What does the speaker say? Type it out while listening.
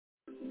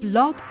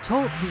Blog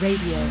Talk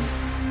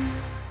Radio.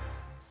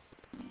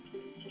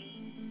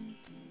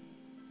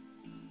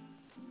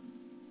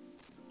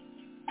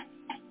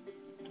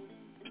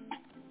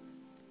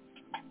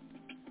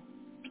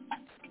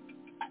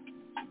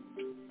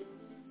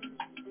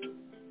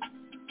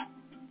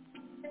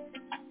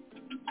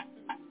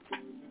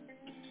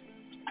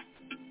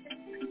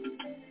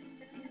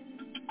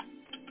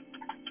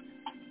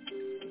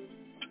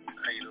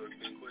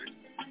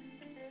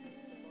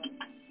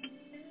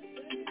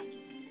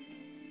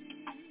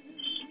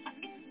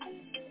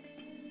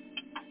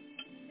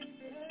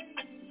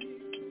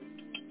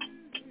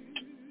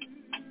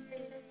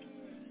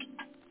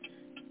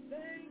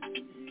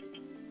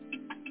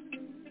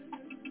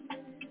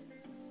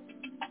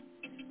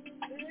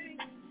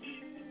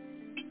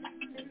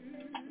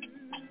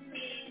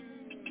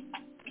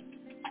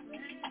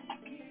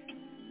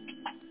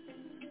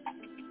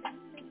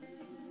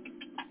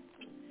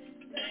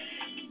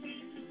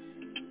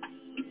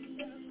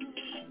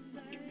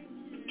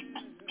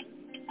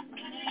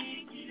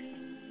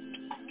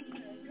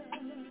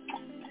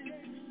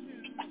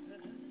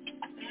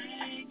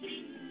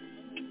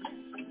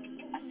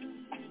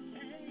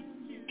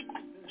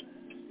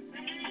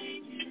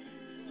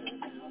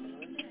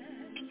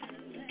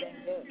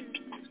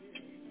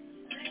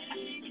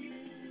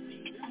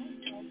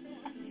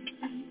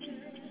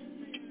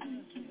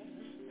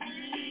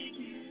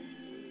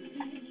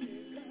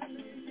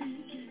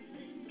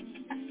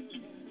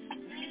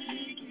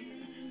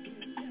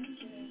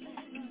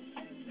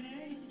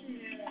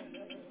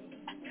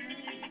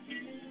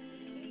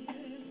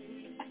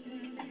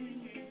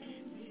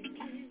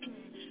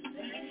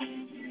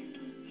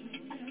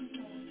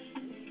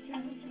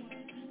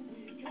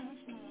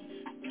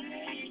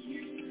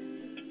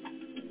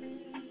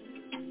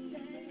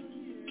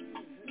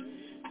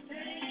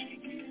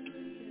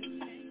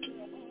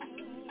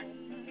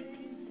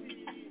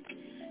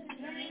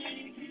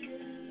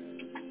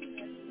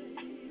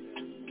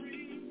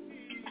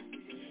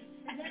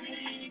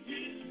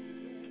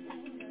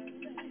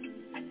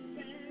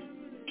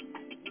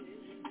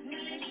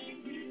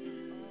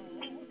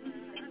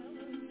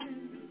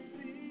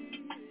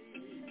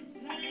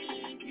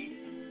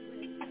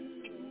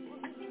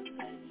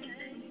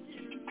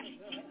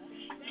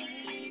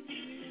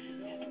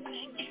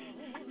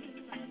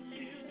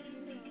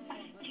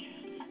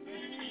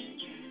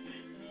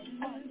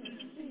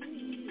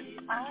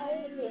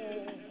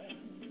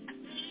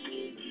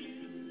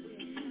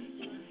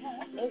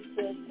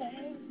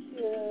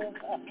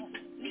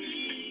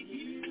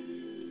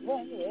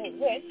 When you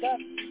wake up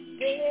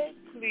dead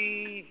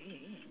clean,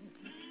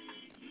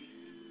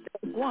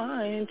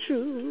 going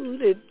through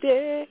the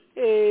day,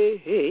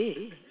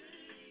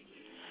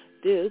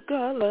 the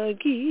Gullah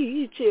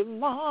Geechee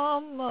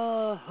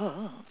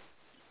mama,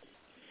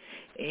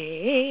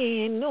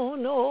 ain't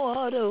no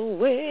other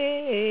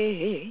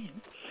way.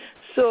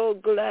 So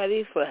glad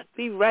if I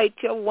be right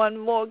here one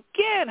more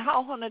again.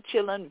 How on the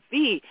children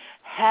be?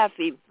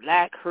 Happy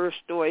Black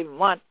Herstory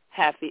month.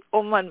 Happy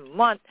Oman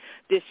month.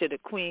 This is the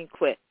Queen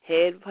quit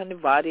head from the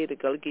body of the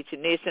Gullah Geechee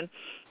Nation.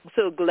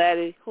 So glad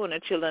on the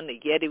children to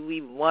get it.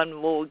 We one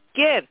more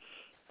again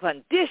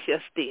from this your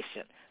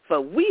station.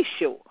 For we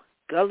show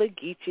Gullah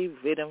Geechee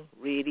Rhythm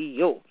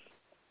Radio.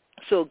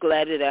 So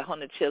glad that on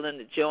the children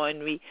to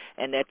join me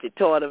and that they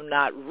taught them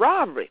not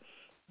robbery.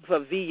 For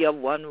via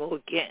one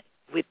more again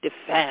with the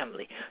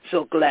family.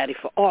 So glad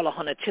for all of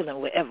the children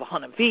wherever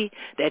be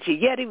that you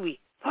get it. We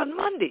on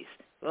Mondays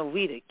when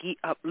we the geek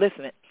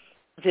upliftment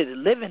to the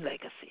living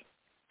legacy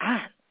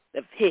and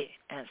the pay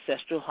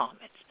ancestral homage.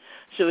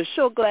 So we're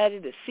so glad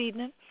this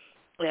evening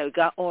that we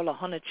got all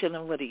 100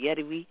 children with the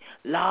Yeti we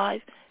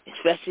live,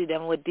 especially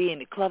them with D in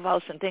the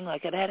clubhouse and things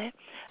like that,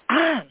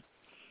 and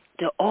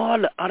to all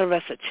the other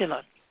rest of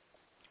children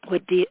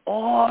with D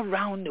all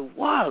around the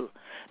world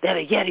that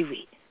are Yeti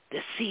we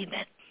this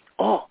evening.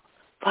 Oh,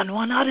 on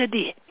one other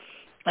day,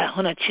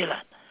 100 children,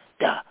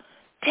 the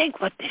think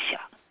what this year,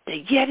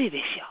 the Yeti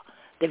this year,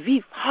 the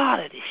V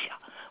harder this year.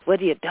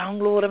 Whether you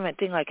download them and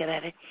things like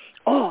that,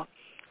 or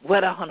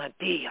whether on a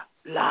day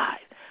live.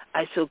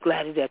 I'm so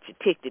glad that you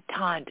take the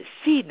time this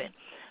evening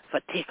for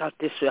take out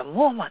this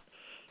moment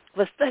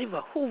for study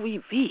about who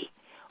we be,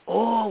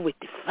 all with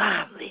the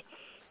family,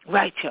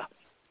 right here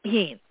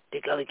in the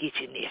Gullah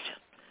Geechee Nation.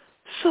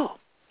 So,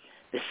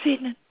 this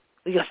evening,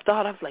 we're going to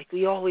start off like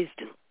we always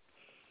do.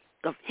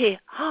 Go pay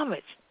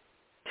homage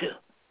to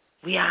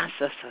we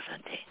ancestors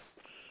and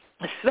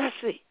things,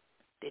 especially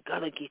the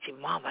Gullah Geechee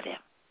mama them.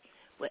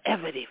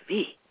 Wherever they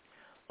be.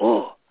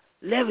 Oh,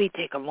 let me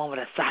take a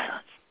moment of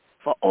silence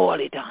for all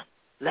they done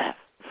left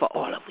for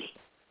all of we.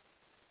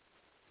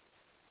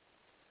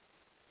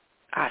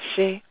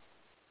 Ashe,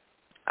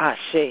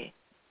 Ashe,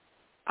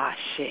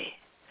 Ashe.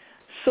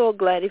 So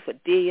glad for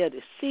day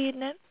this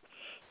evening.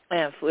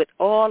 And with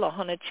all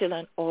 100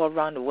 children all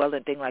around the world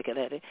and things like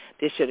that,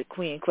 this should the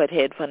Queen quite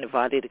head from the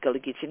body of the Gullah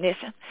Geechee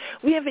Nation.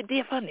 We have a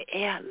day from the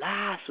air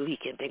last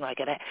week and things like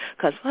that,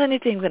 because funny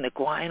things going to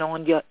go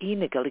on your in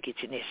the Gullah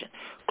Geechee Nation,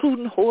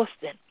 including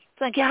hosting.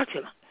 Thank you,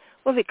 children.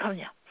 What we come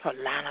here from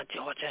Atlanta,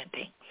 Georgia, and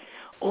things.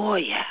 Oh,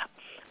 yeah.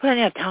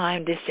 Plenty of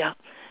time this year,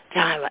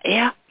 time of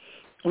year,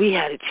 we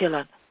had the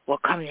children who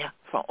come here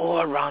from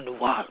all around the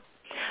world.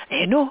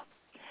 And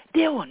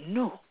they won't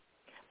know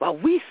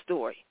about we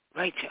story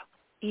right here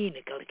in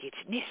the Gullah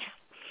Geechee Nation.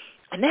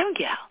 And them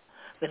gal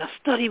when I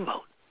study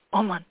about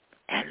woman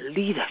and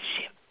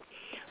leadership.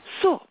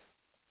 So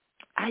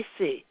I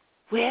say,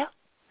 well,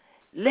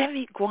 let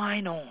me go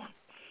on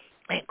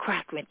and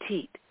crack my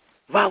teeth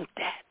about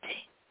that thing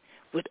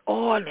with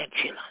all the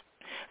children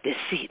this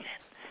evening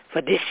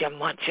for this year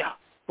month,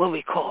 what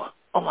we call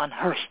on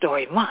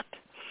Herstory month.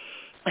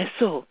 And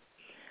so,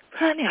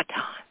 plenty of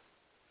time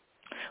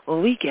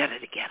when we gather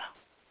together,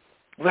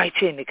 right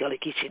here in the Gullah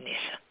Geechee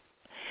Nation,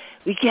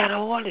 we gather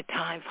all the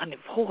time from the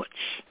porch,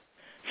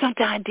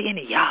 sometimes in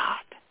the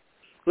yard,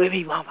 where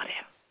me mama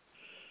them,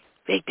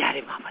 big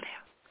daddy mama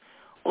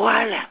them,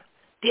 all them,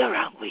 they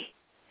around we,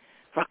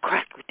 for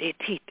crack with their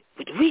teeth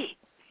with we,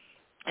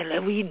 and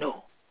let we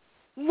know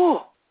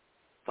more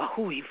for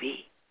who we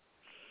be.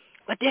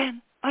 But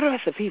then, other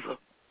rest of people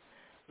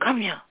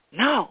come here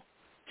now,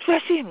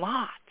 especially in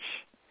March,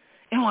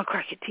 and want to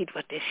crack your teeth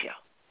with this year.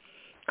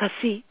 Because,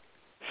 see,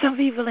 some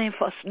people ain't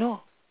first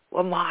know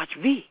what March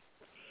be.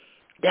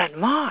 That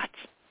March,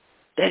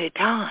 that a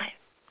time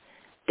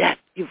that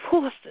you're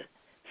supposed to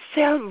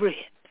celebrate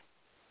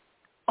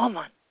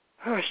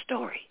her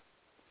story.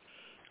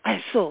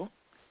 And so,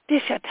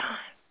 this your time.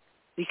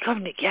 We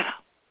come together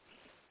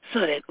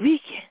so that we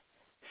can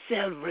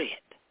celebrate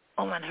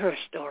her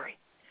story.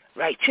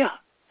 Right here.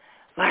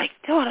 Like,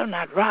 thought I'm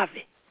not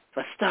Robbie,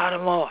 but start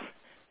them off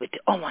with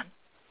the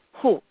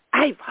who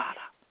I part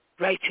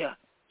of right here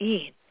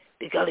in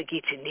the Gullah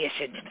Geechee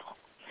Nation,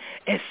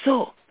 And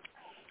so,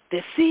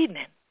 this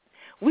evening,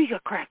 we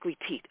could crack we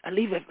teeth. I'll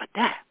leave it at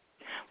that.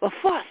 But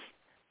first,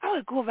 I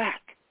would go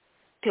back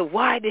to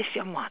why this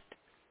your month,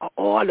 or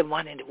all the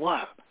money in the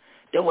world,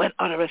 that went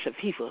other rest of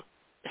people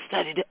to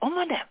study the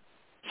them.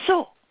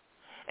 So,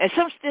 and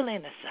some still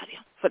in the study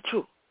for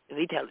truth, if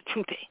we tell the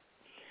truth.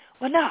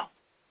 Well, now,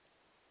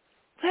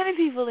 plenty of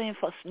people ain't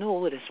first know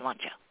what this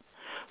month.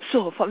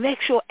 So, for make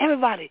sure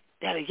everybody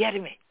that'll get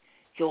me,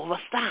 you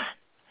understand,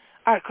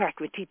 I crack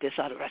with teeth this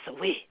other rest of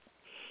the way.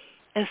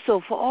 And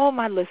so, for all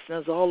my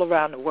listeners all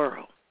around the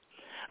world,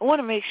 I want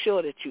to make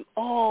sure that you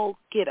all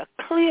get a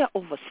clear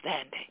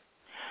understanding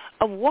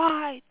of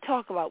why I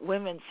talk about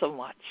women so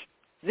much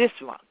this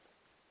month,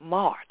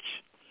 March,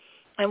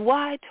 and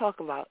why I talk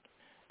about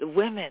the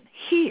women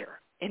here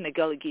in the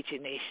Gullah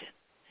Geechee Nation.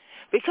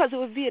 Because it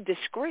would be a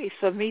disgrace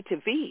for me to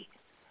be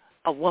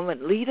a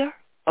woman leader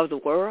of the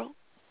world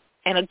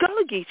and a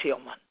Gullah Geechee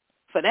woman,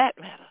 for that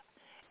matter,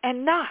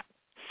 and not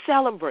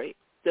celebrate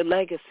the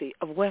legacy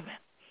of women.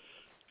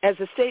 As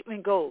the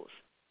statement goes,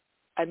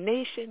 a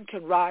nation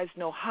can rise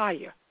no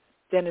higher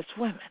than its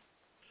women.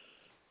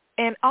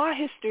 And our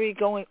history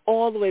going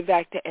all the way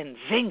back to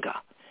Nzinga,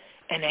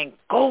 an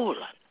Angolan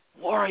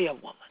warrior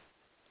woman,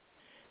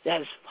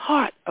 that is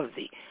part of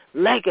the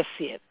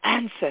legacy and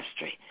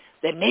ancestry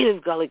that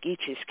Native Gullah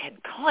Geechees can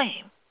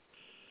claim.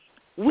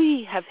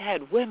 We have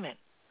had women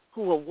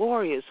who were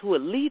warriors, who were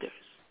leaders.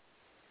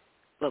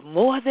 But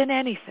more than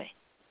anything,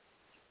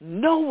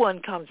 no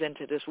one comes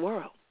into this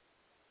world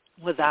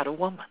without a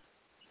woman.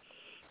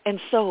 And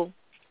so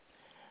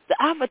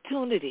the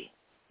opportunity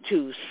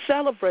to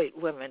celebrate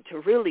women, to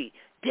really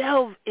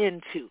delve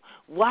into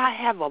why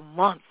have a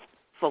month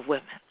for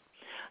women,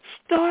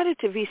 started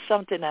to be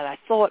something that I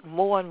thought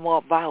more and more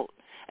about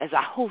as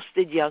I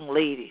hosted young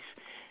ladies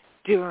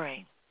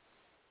during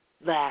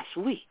last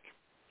week.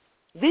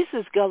 This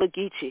is Gullah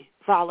Geechee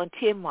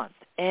Volunteer Month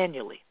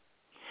annually.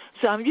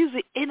 So I'm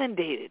usually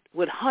inundated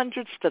with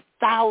hundreds to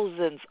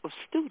thousands of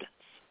students.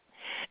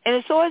 And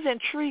it's always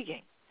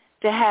intriguing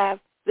to have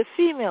the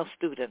female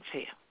students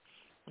here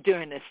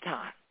during this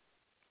time.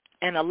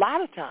 And a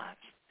lot of times,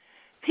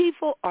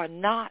 people are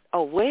not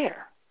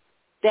aware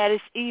that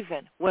it's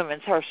even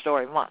Women's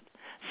Herstory Month.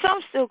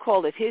 Some still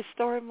call it His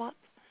Story Month.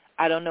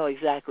 I don't know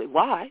exactly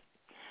why,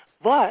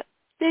 but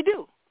they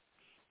do.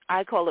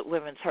 I call it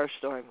Women's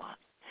Herstory Month.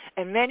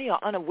 And many are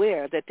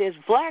unaware that there's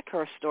Black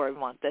Herstory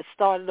Month that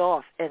started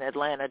off in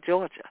Atlanta,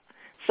 Georgia,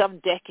 some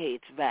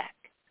decades back.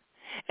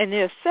 And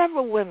there are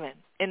several women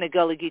in the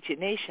Gullah Geechee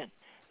Nation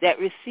that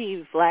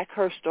received Black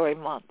Herstory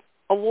Month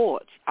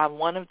awards. I'm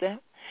one of them.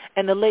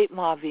 And the late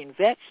Marvine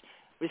Vetch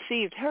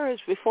received hers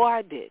before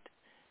I did.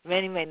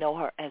 Many may know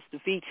her as the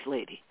Beach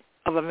Lady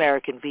of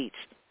American Beach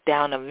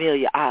down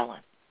Amelia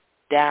Island,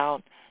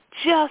 down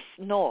just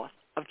north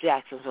of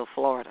Jacksonville,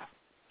 Florida.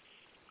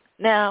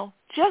 Now,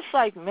 just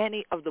like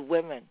many of the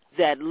women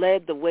that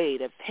led the way,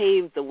 that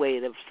paved the way,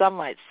 that some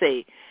might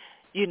say,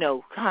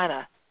 kind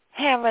of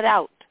hammered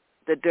out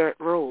the dirt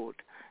road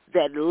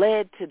that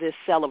led to this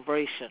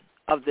celebration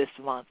of this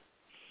month,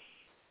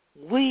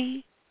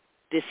 we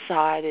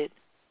decided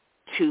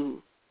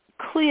to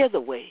clear the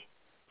way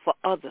for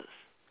others.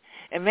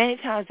 And many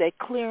times that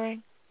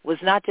clearing was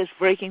not just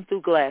breaking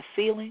through glass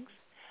ceilings,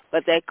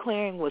 but that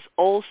clearing was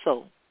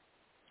also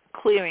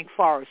clearing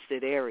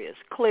forested areas,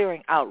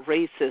 clearing out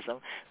racism,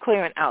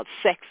 clearing out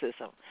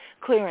sexism,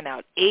 clearing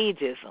out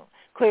ageism,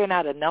 clearing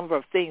out a number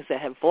of things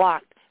that have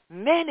blocked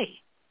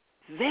many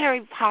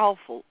very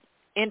powerful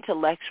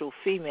intellectual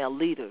female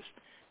leaders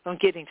from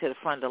getting to the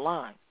front of the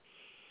line.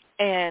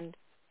 And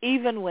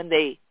even when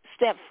they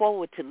step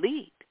forward to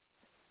lead,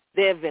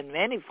 there have been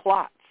many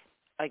plots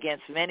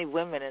against many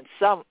women, and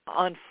some,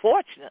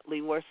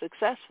 unfortunately, were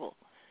successful,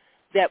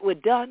 that were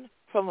done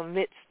from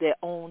amidst their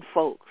own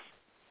folks,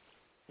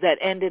 that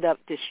ended up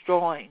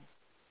destroying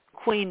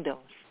queendoms,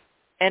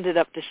 ended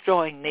up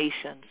destroying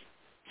nations,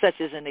 such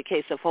as in the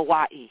case of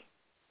Hawaii,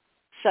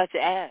 such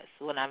as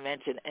when I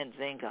mentioned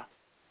Nzinga,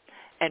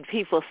 and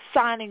people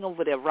signing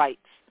over their rights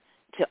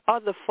to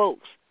other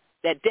folks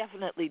that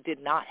definitely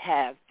did not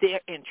have their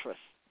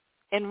interests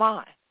in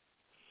mind.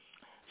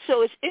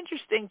 So it's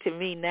interesting to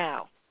me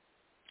now,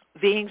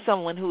 being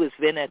someone who has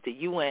been at the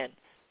UN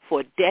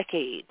for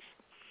decades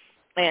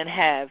and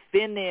have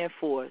been there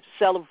for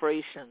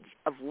celebrations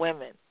of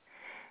women,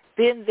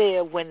 been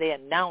there when they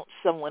announced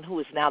someone who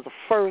is now the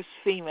first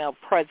female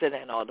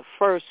president or the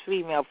first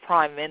female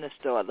prime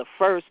minister or the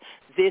first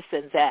this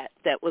and that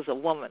was a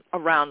woman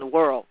around the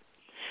world.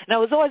 And I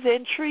was always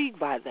intrigued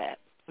by that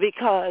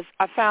because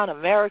I found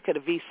America to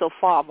be so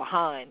far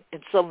behind in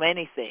so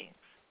many things.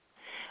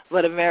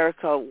 But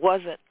America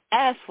wasn't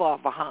as far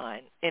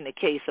behind in the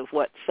case of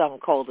what some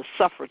call the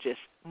suffragist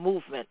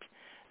movement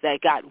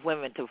that got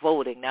women to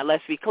voting. Now,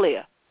 let's be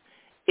clear.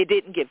 It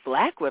didn't get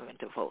black women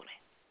to voting.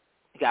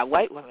 It got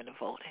white women to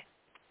voting.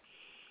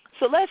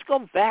 So let's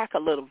go back a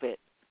little bit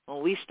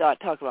when we start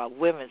talking about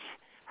Women's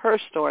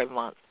Herstory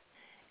Month.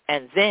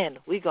 And then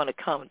we're going to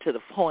come to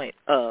the point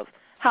of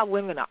how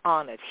women are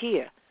honored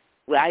here,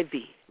 where I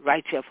be,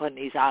 right here on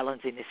these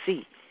islands in the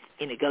sea,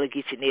 in the Gullah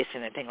Geechee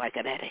Nation and things like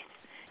that,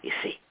 you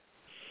see.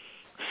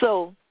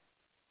 So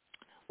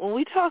when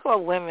we talk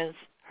about Women's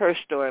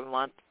Herstory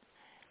Month,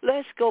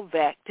 let's go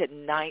back to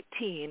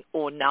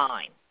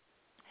 1909.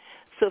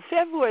 So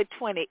February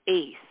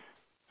 28th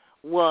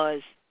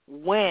was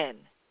when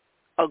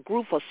a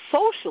group of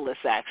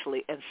socialists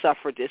actually and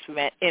suffragists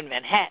met in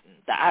Manhattan,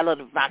 the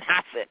island of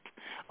Manhasset,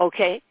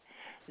 okay?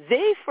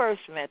 They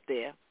first met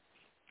there,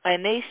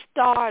 and they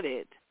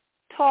started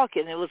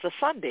talking. It was a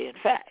Sunday, in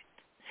fact.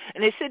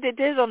 And they said they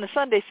did it on the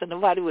Sunday so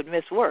nobody would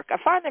miss work. I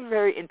find it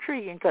very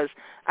intriguing because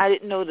I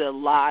didn't know that a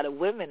lot of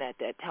women at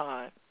that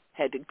time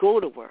had to go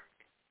to work,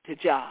 to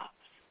jobs.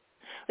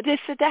 But they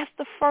said that's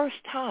the first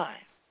time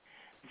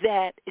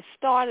that it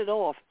started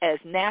off as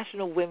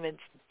National Women's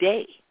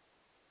Day.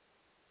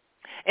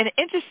 And an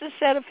interesting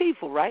set of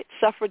people, right?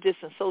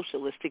 Suffragists and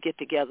socialists to get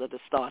together to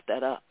start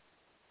that up.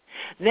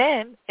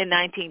 Then in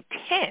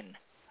 1910,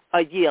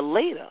 a year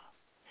later,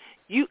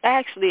 you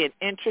actually, and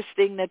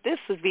interesting that this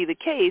would be the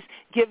case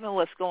given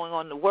what's going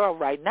on in the world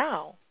right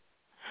now,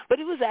 but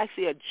it was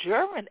actually a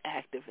German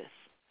activist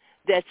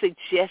that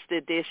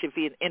suggested there should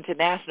be an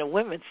International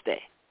Women's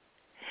Day.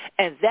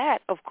 And that,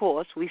 of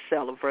course, we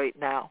celebrate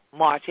now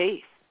March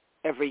 8th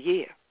every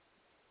year.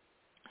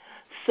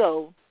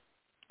 So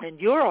in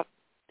Europe,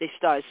 they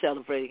started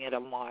celebrating it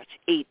on March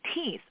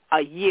 18th,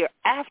 a year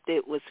after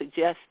it was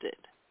suggested.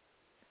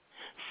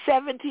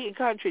 17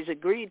 countries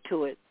agreed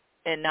to it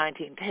in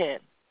 1910,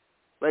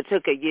 but it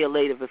took a year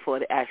later before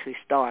they actually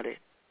started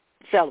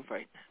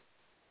celebrating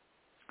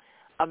it.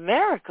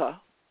 America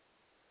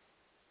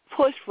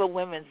pushed for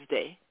Women's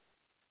Day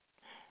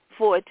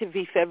for it to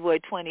be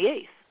February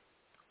 28th,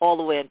 all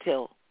the way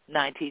until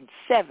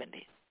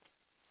 1970.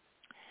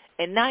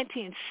 In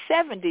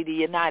 1970, the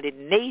United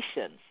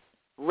Nations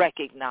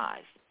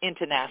recognized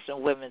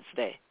International Women's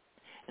Day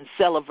and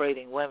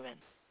celebrating women.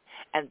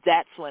 And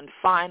that's when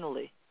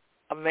finally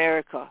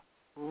America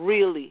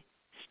really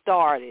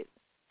started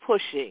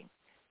pushing,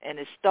 and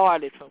it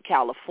started from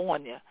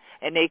California,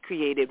 and they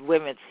created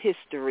Women's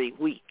History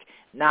Week,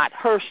 not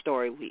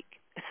Herstory Week,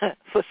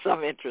 for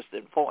some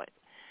interesting point.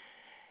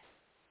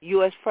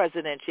 U.S.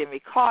 President Jimmy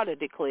Carter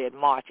declared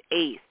March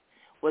 8th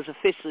was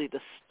officially the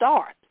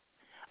start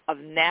of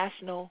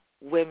National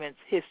Women's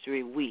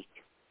History Week.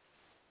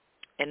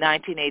 In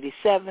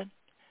 1987,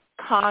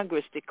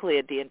 Congress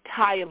declared the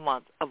entire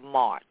month of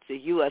March, the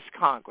U.S.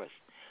 Congress,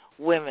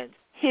 Women's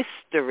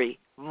History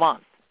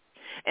Month.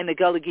 In the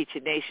Gullah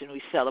Geechee Nation,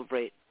 we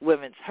celebrate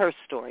Women's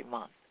Herstory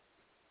Month.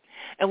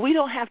 And we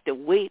don't have to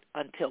wait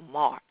until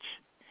March.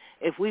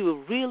 If we were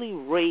really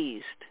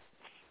raised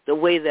the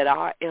way that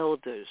our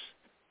elders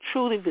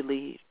truly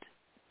believed,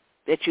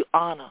 that you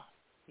honor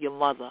your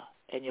mother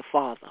and your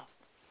father,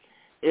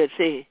 they would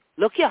say,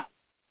 look here,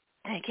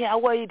 I don't care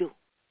what you do.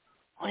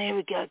 Only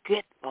we get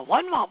but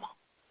one mama.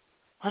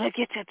 When I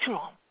get that to him,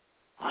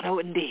 I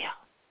wouldn't dare.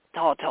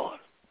 Tall.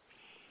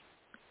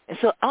 And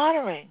so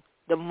honoring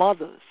the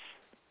mothers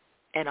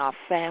and our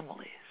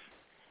families,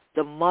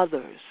 the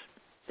mothers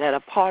that are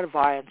part of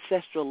our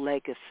ancestral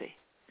legacy,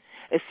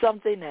 is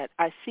something that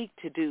I seek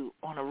to do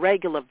on a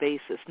regular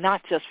basis,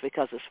 not just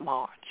because it's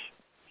March.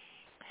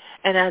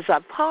 And as I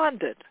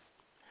pondered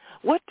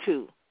what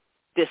to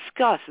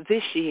discuss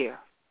this year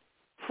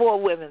for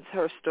Women's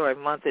Herstory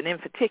Month, and in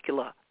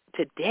particular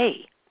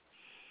today,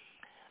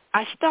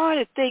 I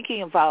started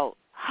thinking about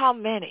how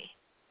many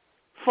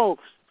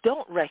folks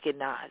don't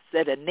recognize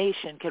that a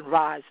nation can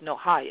rise no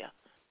higher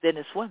than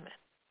its women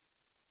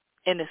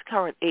in this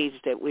current age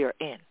that we are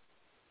in.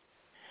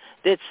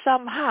 That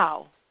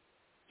somehow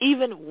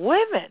even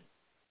women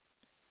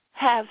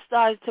have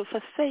started to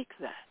forsake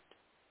that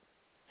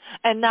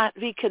and not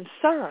be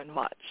concerned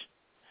much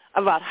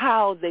about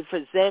how they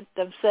present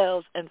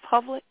themselves in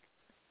public,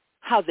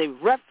 how they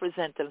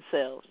represent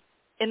themselves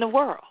in the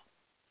world,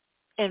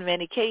 in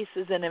many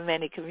cases and in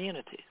many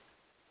communities.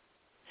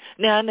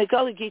 Now, in the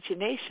Gullah Geechee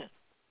Nation,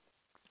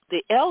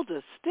 the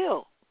elders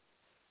still,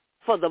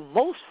 for the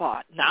most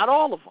part, not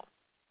all of them,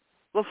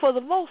 but for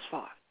the most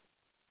part,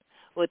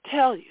 will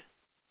tell you,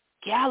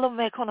 Gala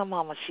mekona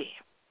mama shim.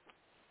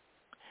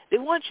 They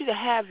want you to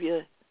have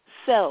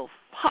yourself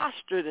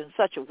postured in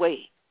such a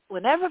way,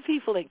 whenever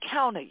people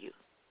encounter you,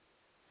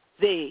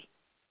 they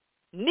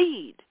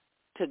need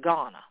to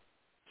garner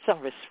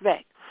some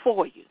respect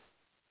for you.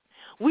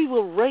 We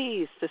were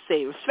raised to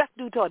say, respect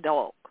due to a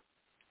dog.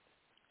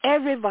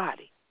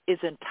 Everybody is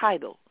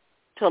entitled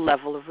to a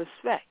level of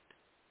respect.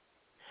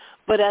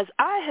 But as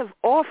I have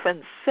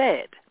often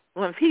said,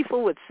 when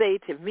people would say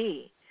to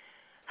me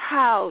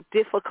how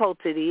difficult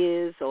it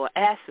is, or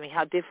ask me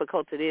how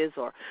difficult it is,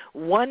 or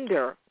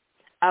wonder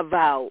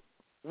about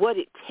what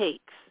it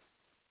takes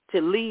to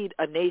lead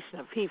a nation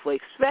of people,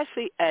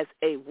 especially as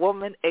a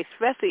woman,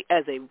 especially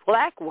as a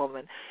black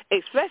woman,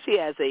 especially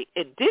as an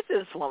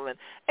indigenous woman,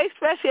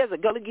 especially as a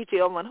Gullah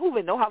Geechee woman who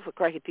would know how to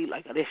crack a tea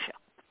like this.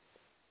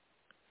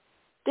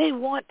 They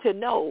want to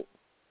know,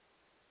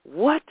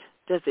 what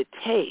does it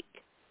take?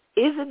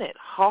 Isn't it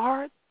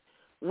hard?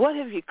 What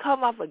have you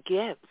come up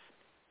against?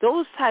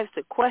 Those types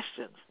of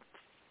questions.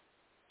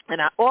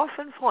 And I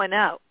often point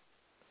out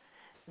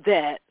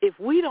that if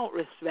we don't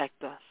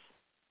respect us,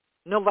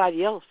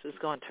 nobody else is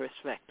going to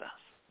respect us.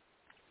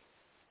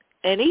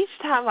 And each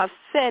time I've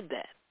said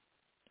that,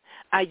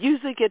 I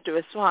usually get the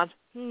response,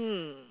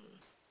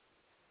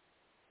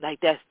 like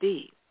that's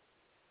deep.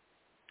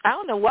 I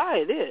don't know why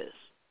it is.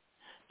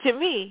 To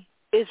me,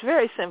 it's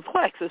very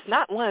simplex. It's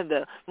not one of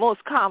the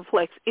most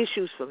complex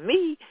issues for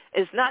me.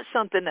 It's not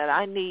something that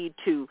I need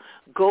to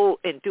go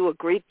and do a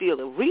great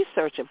deal of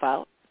research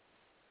about.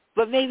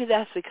 But maybe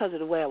that's because of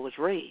the way I was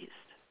raised.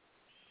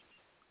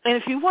 And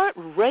if you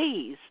weren't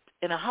raised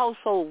in a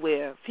household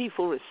where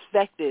people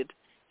respected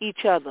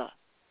each other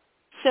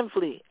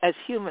simply as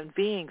human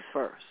beings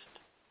first,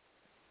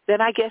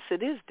 then I guess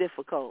it is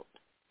difficult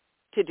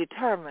to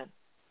determine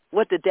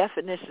what the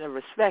definition of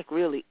respect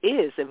really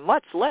is, and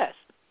much less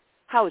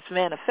how it's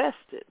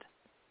manifested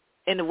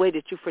in the way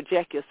that you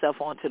project yourself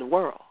onto the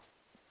world.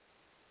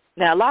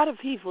 Now, a lot of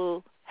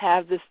people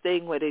have this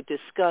thing where they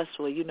discuss,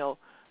 well,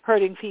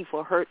 hurting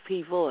people hurt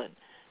people, and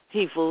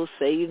people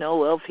say,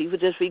 well, people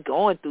just be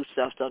going through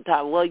stuff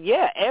sometimes. Well,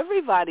 yeah,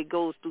 everybody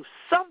goes through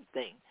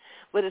something,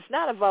 but it's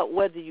not about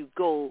whether you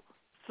go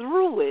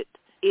through it,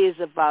 it's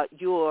about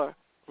your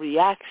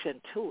reaction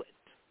to it.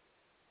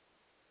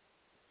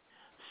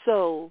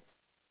 So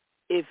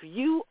if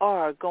you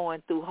are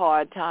going through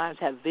hard times,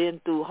 have been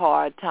through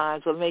hard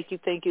times, what make you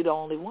think you're the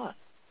only one?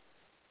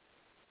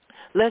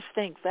 Let's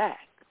think back.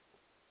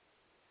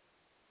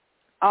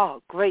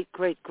 Oh,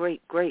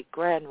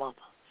 great-great-great-great-grandmothers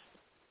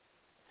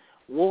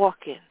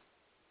walking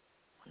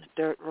on the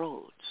dirt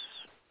roads.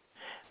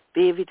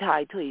 Baby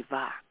tied to his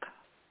back.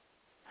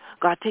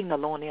 Got thing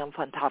alone on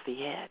top of his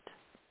head.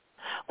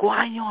 Go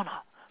on,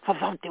 for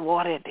something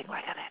water and things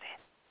like that.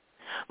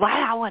 My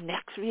hour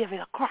next, we have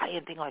a cry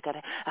and thing like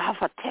that. I have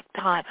to take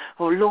time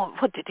for long,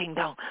 put the thing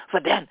down, for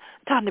then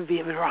turn the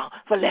baby around,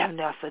 for them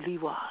there to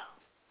leave her.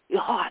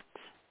 Your heart.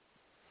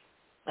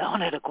 I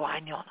want to go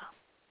on.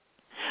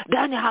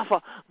 Then you have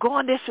to go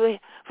on this way,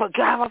 for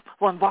grab up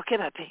one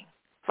bucket of thing,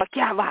 for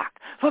carry back,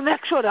 for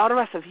make sure the other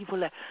rest of people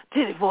that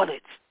till the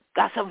village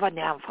got some fun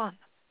there and fun.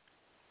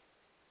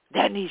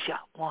 Then you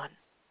shot one.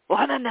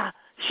 One and now,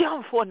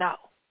 sham for now.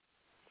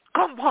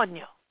 Come on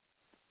you.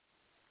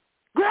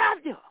 Grab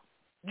you.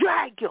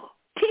 Drag you,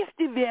 teeth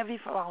the baby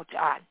from out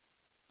your hand.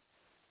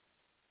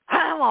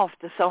 Hand off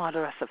to some of the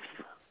rest of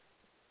people.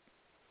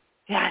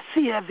 Yeah, I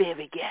see that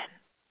baby again.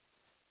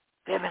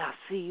 Baby, I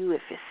see you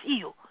if you see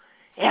you.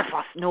 If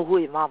us know who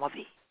your mama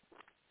be.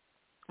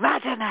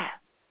 Imagine that.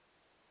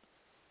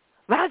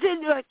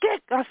 Imagine you a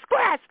kick, a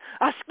scratch,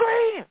 a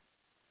scream.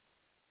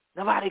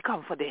 Nobody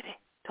come for daddy.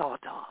 Tall.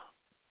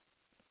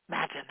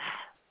 Imagine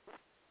that.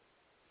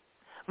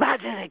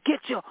 Imagine it get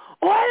you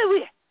all the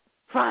way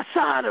from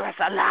some the rest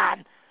of the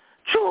land,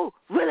 through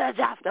village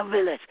after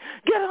village,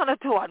 get on a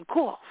tour and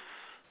course.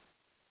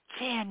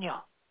 Chain you,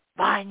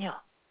 bind you.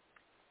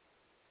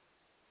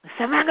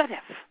 Say, Mangadef.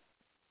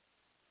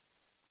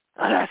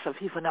 The rest of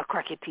people not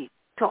crack your teeth,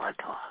 tall.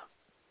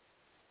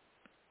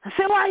 I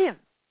say, why him?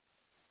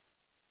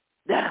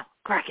 Then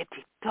crack your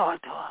teeth, tall.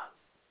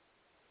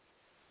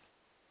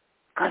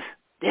 Because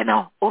they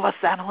know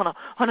overstand, who no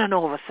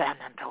overstand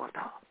and tall.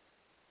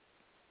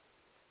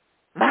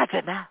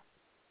 Imagine that.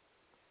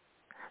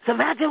 So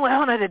imagine we're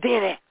on the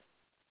day.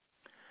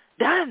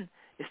 Then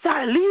It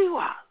started leaving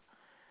wild.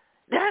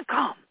 Then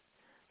come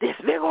this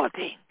big old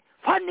thing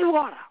from the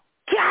water.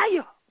 Carry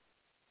you.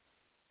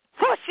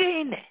 Push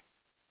you in there.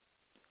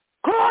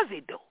 Close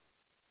the door.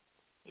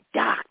 The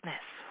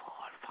darkness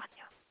fall upon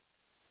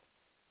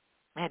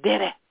you. And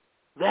then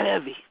very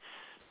beats.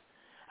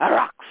 A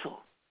rock so.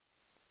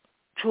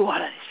 Through all of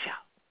the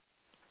shout.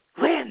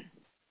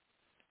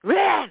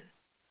 Rain.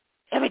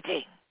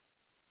 Everything.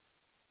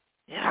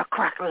 You know,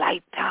 crack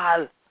light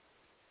tall.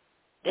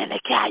 Then they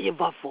carry you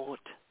above.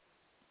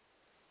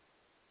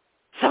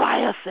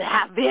 Somebody else say,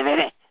 have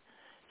baby.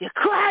 You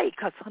cry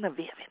because son of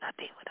baby not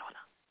there with her.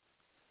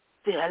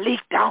 See the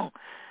leak down.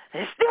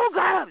 And still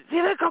got a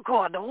umbilical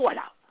cord to hold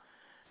out.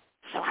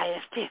 Somebody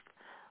else take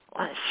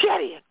on a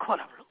shetty and cut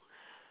them loose.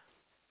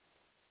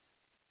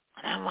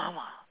 And then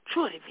mama,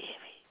 truly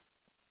baby.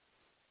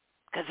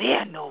 Because they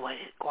didn't know what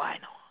is going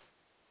on.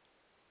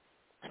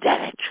 And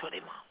that ain't truly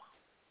mama.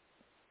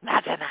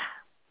 Imagine that.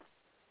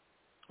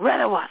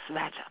 Really was,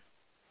 imagine.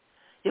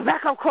 You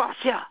back across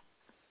here,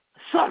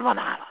 Solomon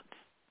Island.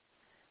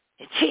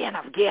 And chain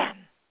up again.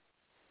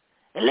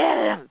 And let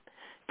them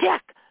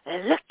take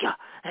and lick you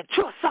and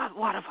throw salt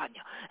water on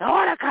you. And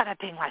all that kind of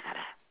thing like that.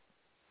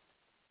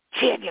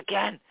 Chain you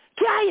again.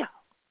 Carry you.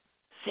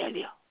 Sell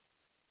you.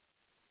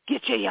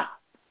 Get you,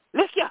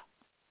 lick you.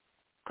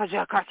 Because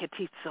you'll crack your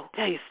teeth so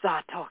till you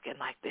start talking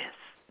like this.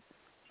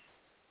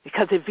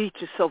 Because they beat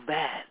you so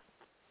bad.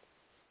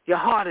 Your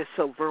heart is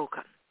so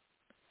broken.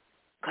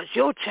 Because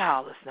your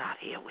child is not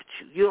here with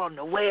you. You don't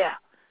know where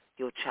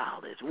your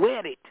child is,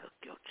 where they took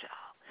your child.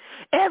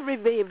 Every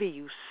baby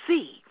you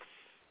see,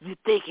 you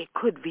think it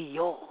could be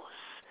yours.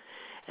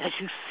 As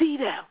you see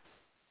them,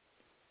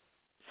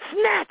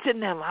 snatching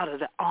them out of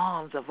the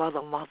arms of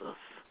other mothers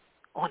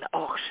on the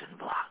auction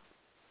block.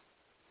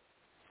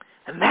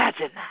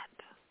 Imagine that.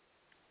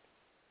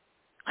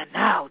 And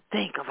now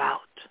think about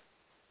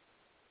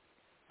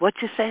what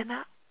you say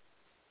now.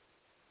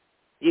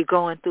 You're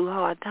going through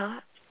hard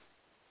times.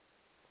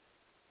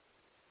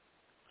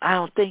 I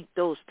don't think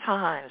those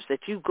times that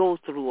you go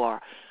through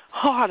are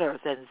harder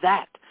than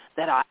that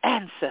our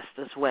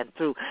ancestors went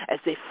through as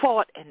they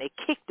fought and they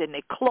kicked and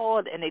they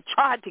clawed and they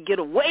tried to get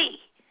away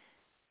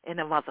in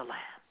the motherland.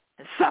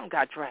 And some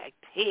got dragged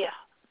here.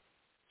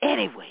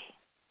 Anyway,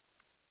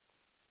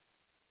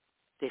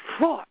 they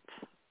fought,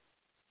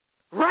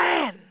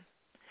 ran,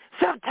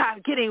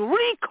 sometimes getting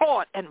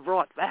re-caught and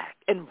brought back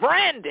and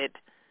branded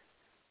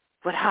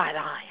with hot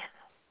iron.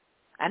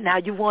 And now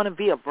you want to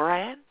be a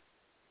brand?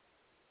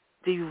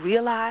 Do you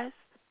realize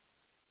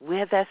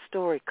where that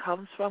story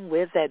comes from,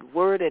 where that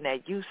word and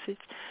that usage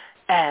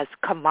as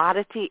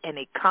commodity and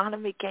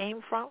economy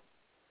came from?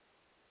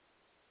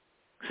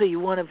 So you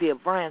want to be a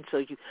brand, so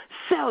you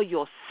sell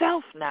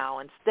yourself now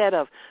instead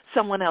of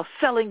someone else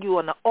selling you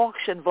on the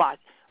auction block.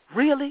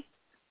 Really?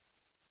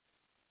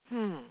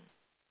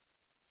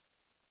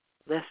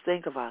 Let's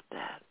think about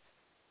that.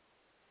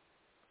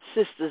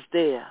 Sisters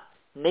there,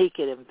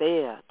 naked and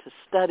bare, to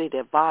study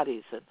their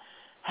bodies and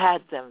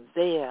had them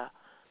there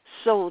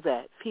so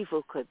that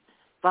people could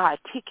buy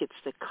tickets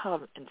to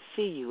come and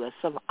see you as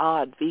some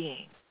odd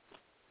being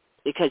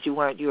because you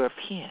weren't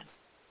European.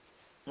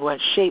 You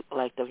weren't shaped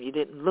like them. You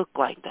didn't look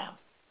like them.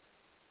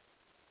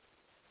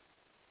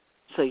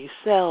 So you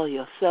sell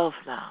yourself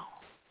now.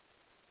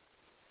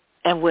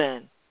 And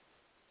when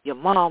your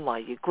mama,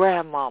 your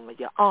grandmama,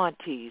 your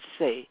aunties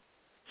say,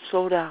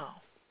 slow down.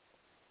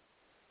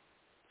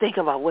 Think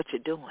about what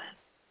you're doing.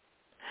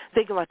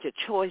 Think about your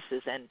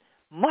choices, and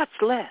much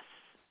less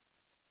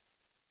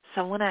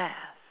someone asked,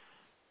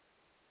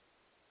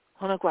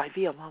 "Wanna go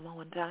see your mama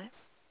one time?"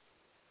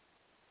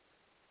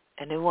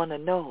 And they want to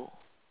know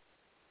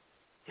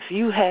if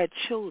you had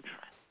children,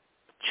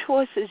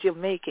 choices you're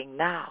making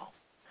now,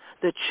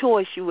 the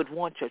choice you would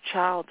want your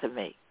child to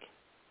make,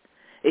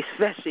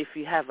 especially if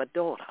you have a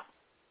daughter.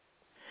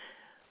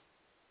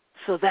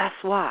 So that's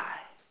why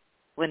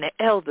when the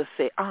elders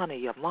say honor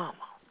your mama,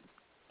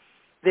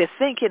 they're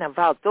thinking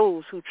about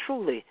those who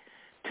truly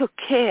took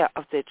care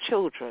of their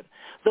children,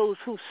 those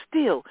who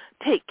still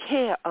take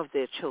care of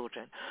their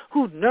children,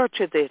 who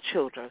nurture their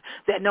children,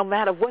 that no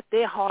matter what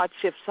their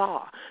hardships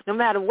are, no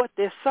matter what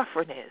their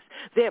suffering is,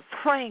 they're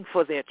praying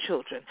for their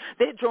children.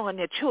 They're drawing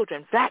their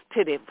children back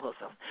to their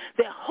bosom.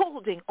 They're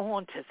holding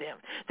on to them.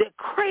 They're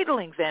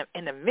cradling them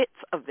in the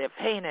midst of their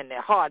pain and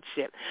their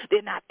hardship.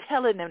 They're not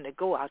telling them to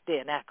go out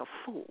there and act a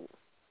fool.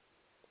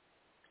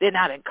 They're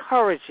not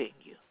encouraging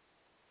you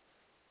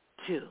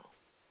to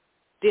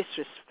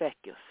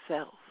disrespect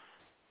yourself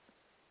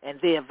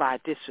and thereby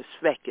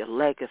disrespect your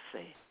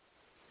legacy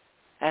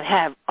and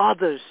have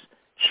others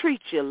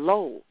treat you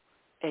low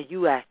and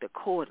you act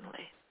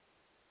accordingly.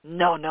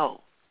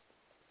 No.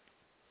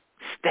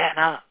 Stand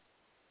up.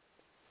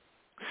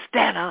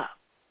 Stand up.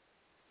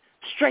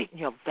 Straighten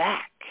your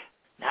back,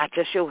 not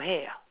just your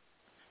hair.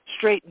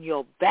 Straighten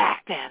your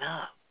back. Stand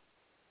up.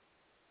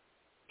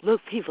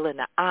 Look people in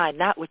the eye,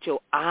 not with your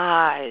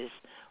eyes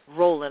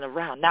rolling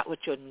around, not with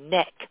your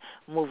neck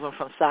moving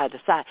from side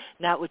to side,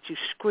 not with you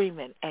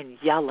screaming and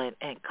yelling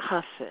and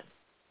cussing.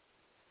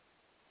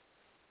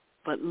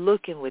 but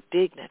looking with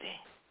dignity,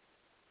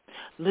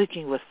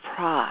 looking with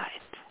pride.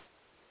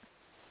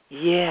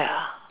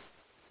 Yeah.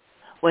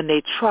 When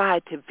they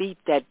tried to beat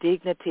that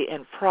dignity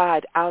and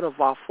pride out of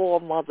our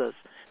foremothers,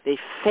 they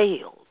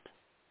failed.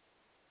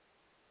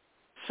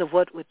 So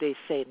what would they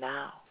say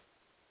now?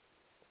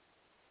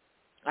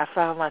 I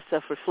found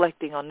myself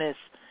reflecting on this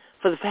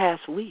for the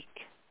past week.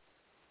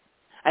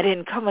 I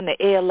didn't come on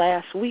the air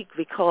last week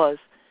because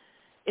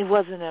it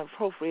wasn't an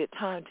appropriate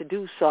time to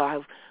do so. I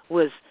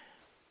was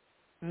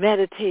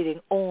meditating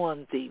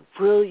on the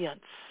brilliance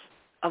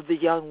of the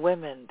young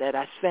women that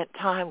I spent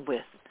time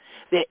with,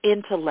 their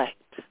intellect,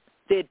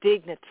 their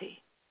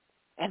dignity,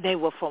 and they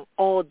were from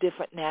all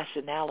different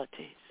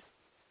nationalities.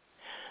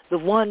 The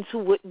ones who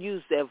wouldn't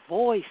use their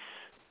voice,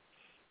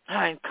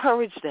 I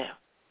encouraged them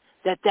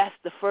that that's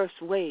the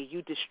first way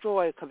you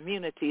destroy a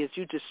community, is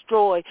you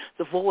destroy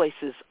the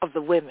voices of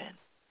the women.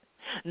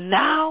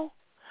 Now,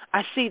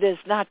 I see there's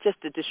not just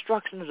the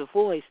destruction of the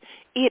voice,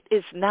 it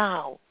is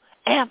now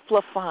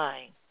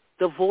amplifying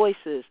the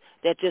voices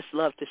that just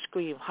love to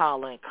scream,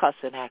 holler, and cuss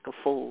and act a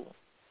fool,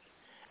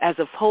 as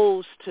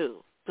opposed to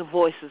the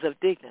voices of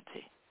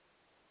dignity,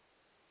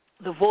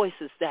 the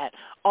voices that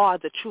are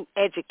the true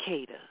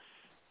educators,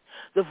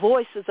 the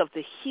voices of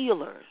the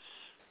healers,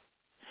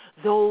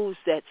 those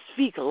that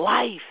speak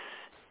life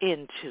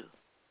into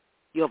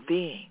your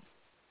being,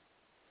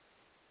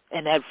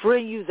 and that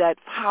bring you that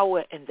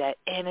power and that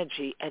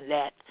energy and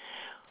that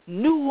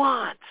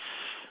nuance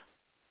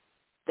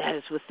that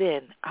is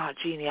within our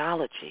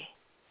genealogy,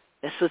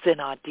 that's within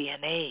our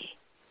DNA,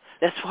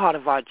 that's part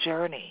of our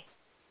journey.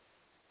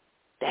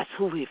 That's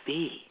who we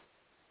be.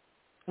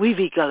 We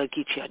be Gullah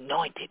Geechee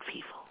anointed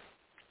people.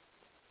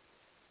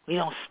 We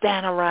don't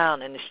stand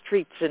around in the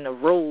streets and the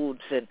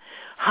roads and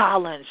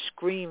holler and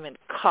scream and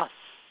cuss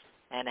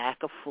and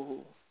act a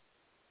fool.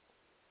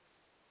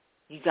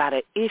 You got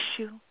an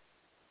issue,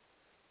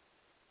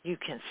 you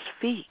can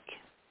speak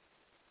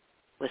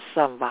with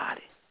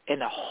somebody,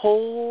 and the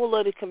whole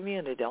of the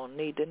community don't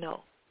need to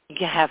know. You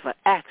can have an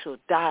actual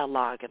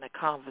dialogue and a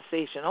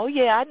conversation. Oh,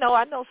 yeah, I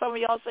know some of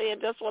y'all saying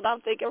just what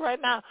I'm thinking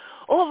right now.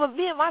 Oh, but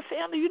me and my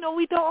family,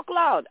 we talk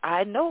loud.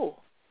 I know.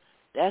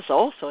 That's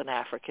also an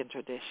African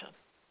tradition.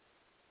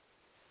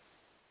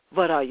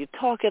 But are you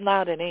talking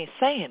loud and ain't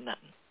saying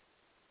nothing,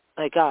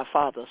 like our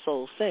Father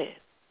Soul said?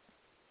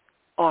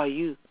 Or are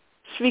you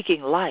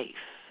speaking life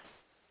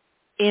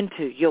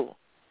into your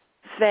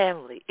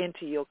family,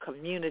 into your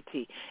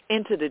community,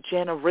 into the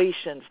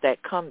generations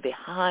that come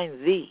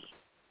behind thee?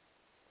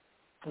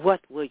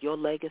 What will your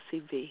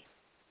legacy be?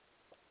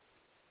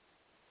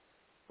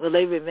 Will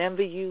they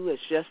remember you as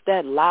just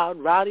that loud,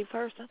 rowdy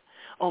person?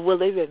 Or will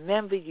they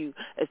remember you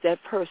as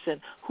that person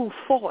who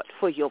fought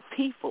for your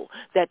people,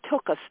 that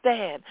took a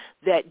stand,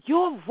 that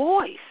your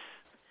voice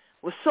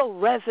was so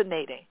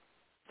resonating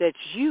that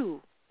you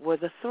were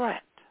the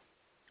threat?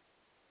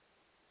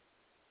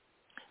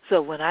 So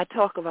when I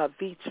talk about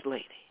Beach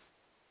Lady,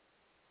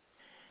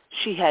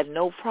 she had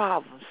no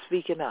problem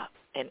speaking up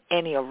in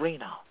any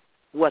arena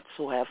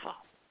whatsoever.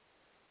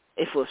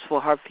 It was for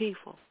her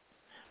people.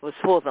 It was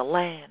for the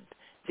land,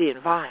 the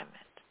environment.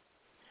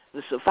 It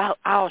was about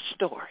our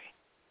story,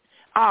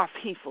 our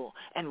people,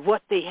 and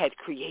what they had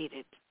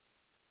created.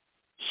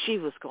 She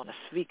was going to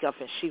speak up,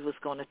 and she was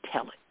going to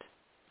tell it.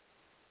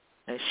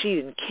 And she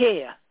didn't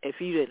care if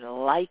you didn't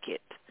like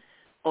it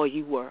or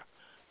you were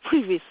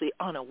previously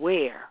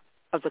unaware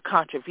of the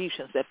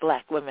contributions that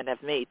black women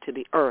have made to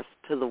the earth,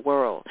 to the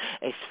world,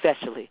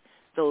 especially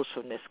those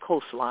from this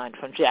coastline,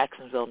 from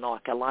Jacksonville,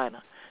 North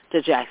Carolina,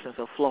 to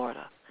Jacksonville,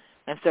 Florida,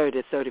 and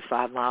 30 to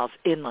 35 miles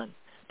inland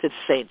to the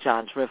St.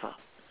 Johns River,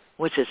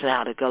 which is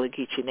now the Gullah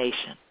Geechee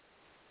Nation.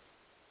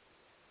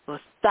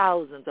 With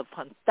thousands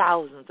upon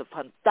thousands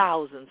upon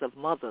thousands of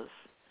mothers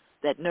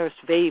that nursed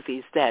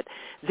babies that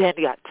then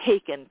got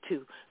taken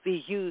to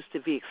be used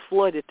to be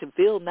exploited to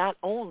build not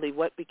only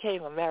what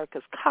became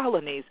America's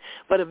colonies,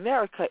 but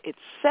America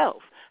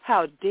itself.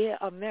 How dare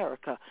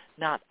America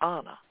not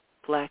honor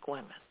black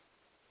women,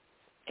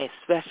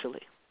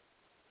 especially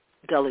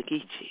Gullah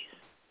Geechees?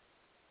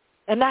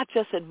 And not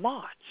just in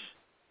March,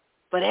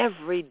 but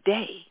every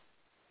day.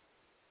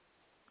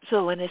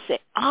 So when they say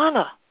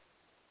honor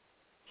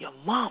your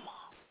mama,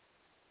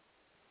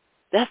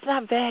 that's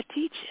not bad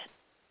teaching.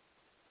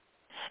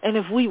 And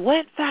if we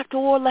went back to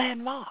our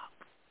landmark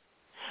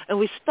and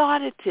we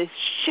started to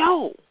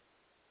show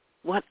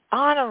what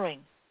honoring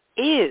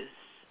is,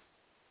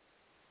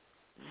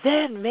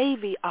 then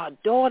maybe our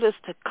daughters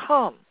to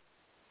come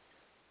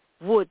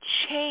would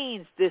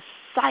change this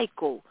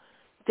cycle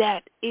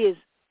that is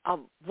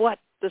what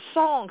the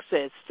song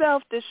says,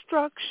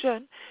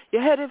 self-destruction.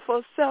 You're headed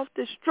for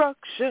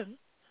self-destruction.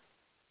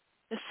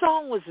 The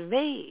song was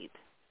made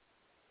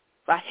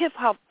by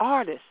hip-hop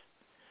artists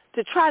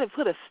to try to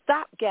put a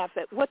stopgap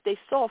at what they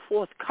saw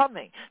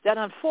forthcoming that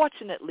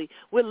unfortunately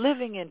we're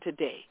living in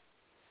today.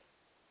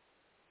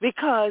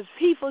 Because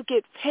people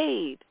get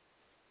paid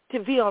to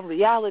be on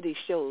reality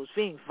shows,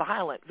 being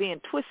violent, being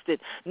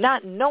twisted,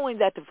 not knowing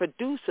that the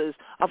producers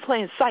are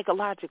playing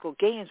psychological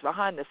games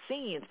behind the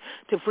scenes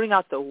to bring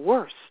out the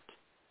worst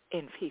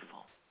in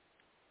people.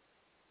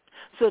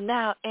 So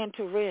now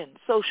enter in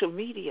social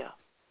media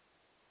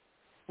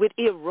with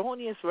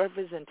erroneous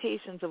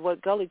representations of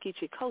what Gullah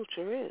Geechee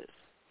culture is,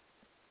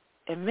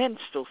 and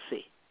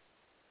minstrelsy.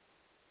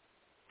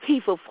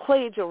 People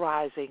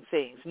plagiarizing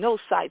things, no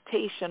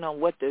citation on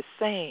what they're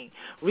saying,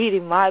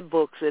 reading my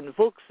books and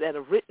books that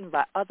are written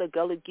by other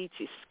Gullah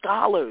Geechee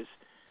scholars,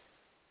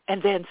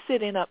 and then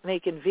sitting up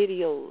making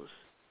videos,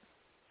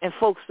 and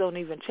folks don't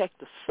even check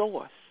the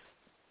source.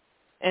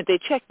 And if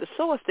they check the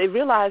source, they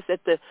realize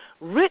that the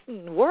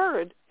written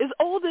word is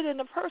older than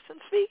the person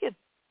speaking.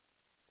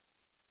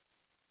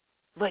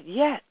 But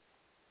yet,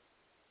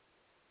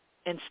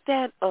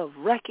 instead of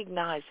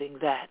recognizing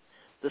that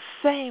the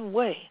same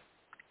way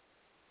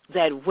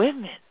that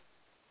women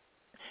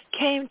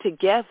came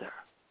together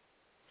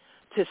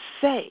to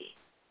say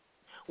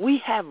we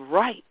have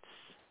rights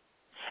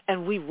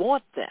and we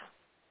want them,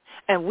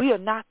 and we are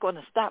not going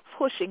to stop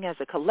pushing as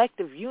a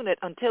collective unit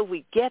until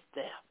we get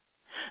them,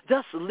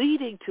 thus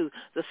leading to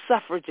the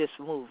suffragist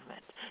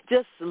movement,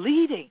 just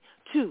leading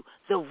to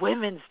the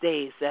Women's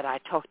Days that I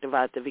talked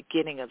about at the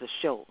beginning of the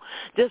show,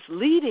 just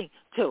leading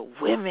to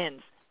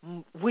Women's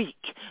Week,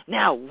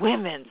 now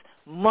Women's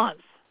Month.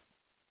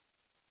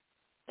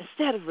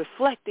 Instead of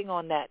reflecting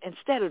on that,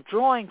 instead of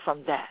drawing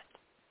from that,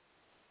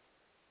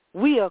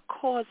 we are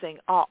causing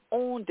our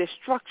own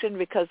destruction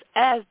because,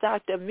 as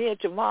Dr. Amir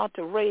Jamal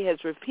Touré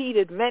has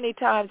repeated many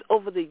times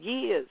over the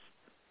years,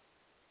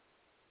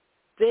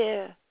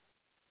 their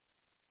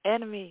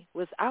enemy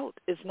without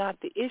is not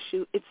the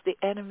issue, it's the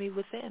enemy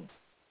within.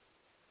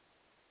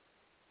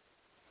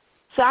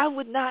 So I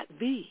would not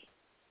be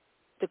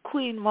the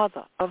queen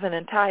mother of an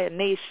entire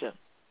nation,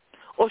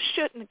 or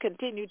shouldn't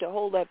continue to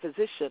hold that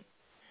position,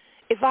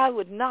 if I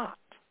would not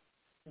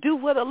do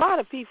what a lot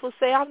of people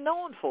say I'm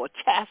known for,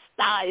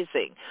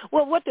 chastising.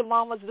 Well, what do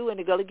mamas do in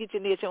the Gullah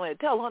Geechee Nation when they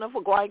tell her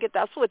for go and get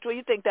that switch? Well,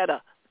 you think that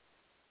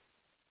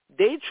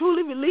they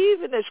truly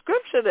believe in the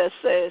scripture that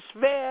says,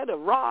 spare the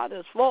rod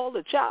and spoil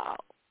the child.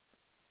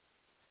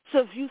 So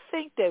if you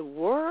think that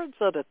words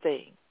are the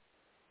thing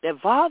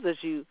that bothers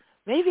you,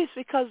 maybe it's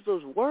because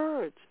those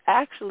words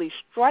actually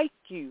strike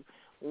you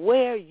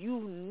where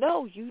you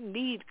know you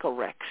need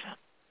correction.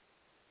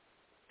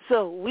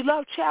 So we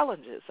love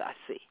challenges, I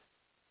see.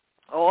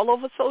 All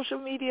over social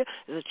media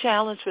is a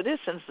challenge for this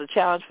and it's a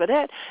challenge for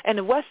that. And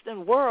the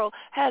Western world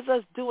has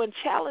us doing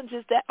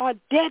challenges that are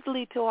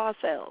deadly to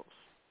ourselves.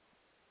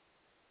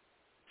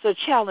 So I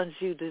challenge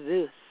you to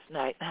this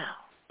right now.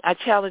 I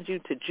challenge you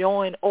to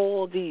join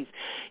all these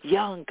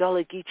young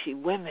Gullah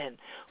Geechee women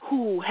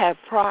who have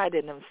pride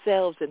in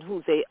themselves and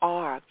who they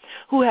are,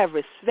 who have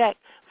respect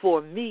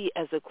for me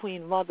as a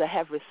queen mother,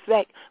 have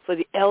respect for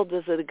the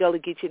elders of the Gullah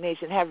Geechee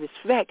Nation, have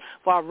respect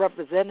for our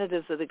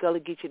representatives of the Gullah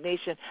Geechee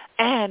Nation,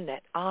 and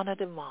that honor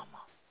the mama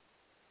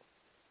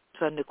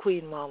from the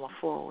queen mama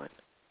forward.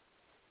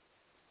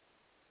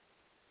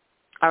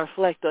 I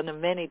reflect on the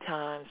many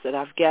times that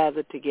I've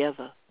gathered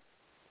together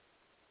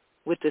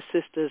with the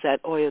sisters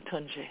at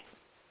Oyotunji,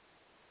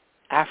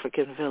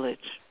 African village,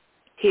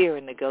 here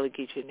in the Gullah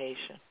Geechee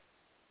Nation.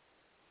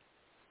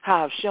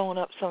 How I've shown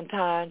up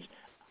sometimes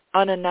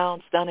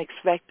unannounced,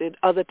 unexpected.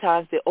 Other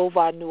times the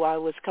Oba knew I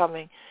was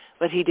coming,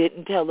 but he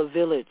didn't tell the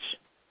village.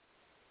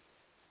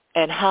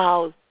 And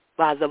how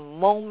by the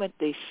moment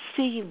they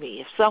see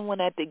me, if someone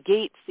at the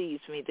gate sees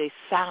me, they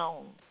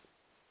sound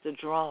the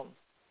drum.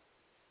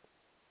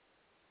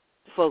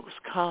 Folks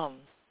come,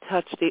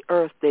 touch the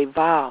earth, they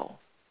vow,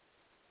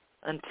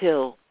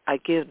 until I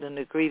give them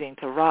the greeting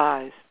to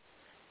rise.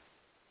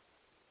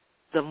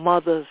 The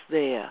mothers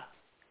there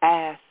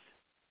ask,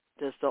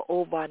 does the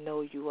Oba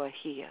know you are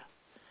here?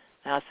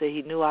 And I say,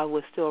 he knew I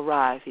would still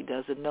rise. He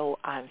doesn't know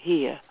I'm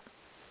here.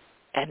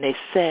 And they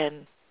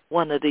send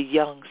one of the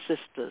young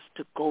sisters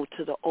to go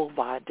to the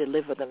Oba and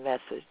deliver the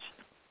message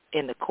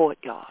in the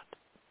courtyard.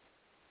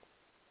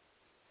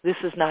 This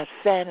is not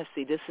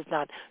fantasy. This is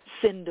not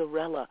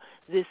Cinderella.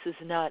 This is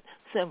not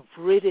some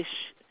British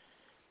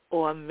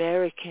or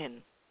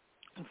American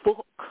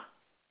book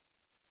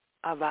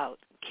about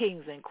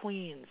kings and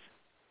queens.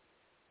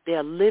 They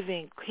are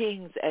living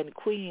kings and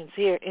queens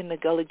here in the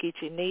Gullah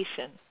Geechee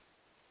Nation.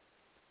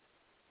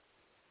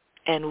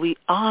 And we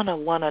honor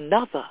one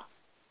another.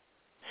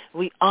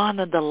 We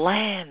honor the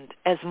land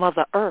as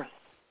Mother Earth.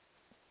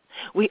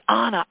 We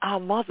honor our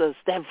mothers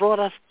that brought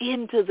us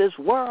into this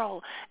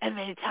world, and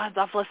many times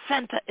our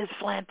placenta is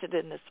planted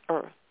in this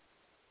earth.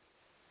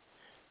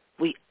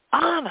 We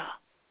honor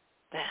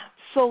them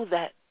so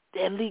that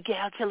the legal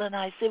children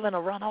I see when I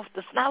run off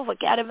the snow for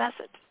get a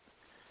message.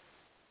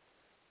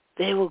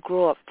 They will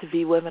grow up to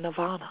be women of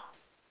honor.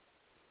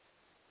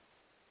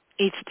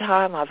 Each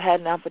time I've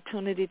had an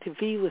opportunity to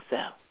be with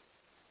them,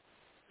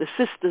 the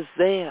sisters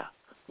there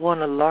want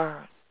to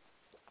learn.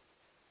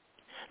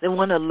 They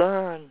want to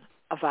learn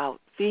about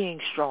being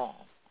strong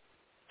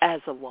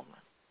as a woman.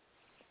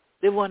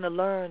 They want to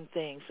learn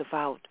things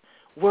about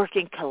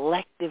working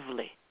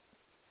collectively,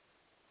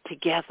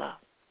 together,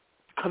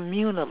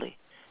 communally,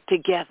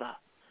 together,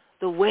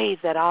 the way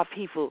that our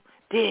people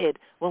did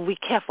when we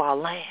kept our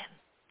land.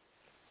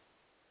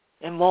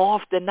 And more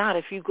often than not,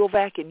 if you go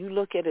back and you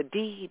look at a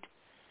deed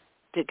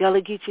to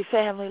Gullah Geechee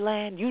family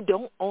land, you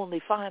don't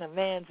only find a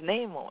man's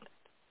name on it.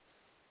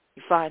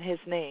 You find his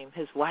name,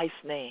 his wife's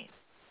name,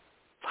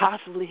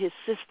 possibly his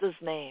sister's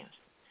names.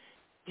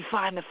 You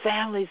find the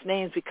family's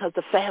names because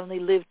the family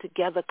lived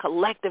together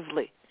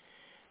collectively,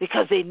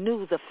 because they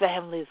knew the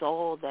family is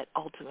all that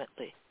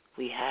ultimately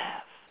we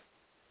have.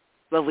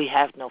 But we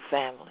have no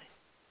family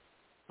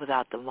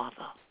without the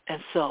mother.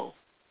 And so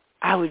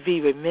I would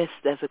be remiss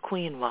as a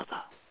queen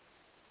mother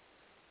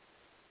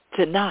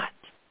to not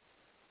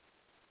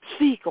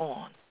speak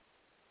on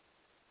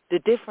the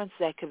difference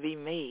that could be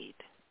made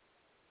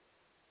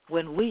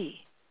when we,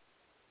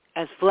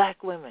 as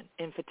black women,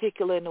 in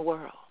particular in the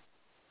world,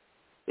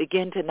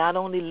 begin to not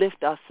only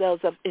lift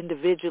ourselves up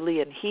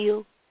individually and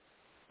heal,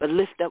 but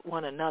lift up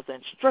one another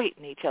and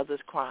straighten each other's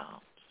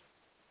crowns.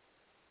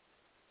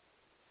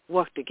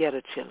 Work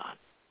together, children.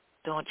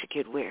 Don't you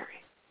get weary.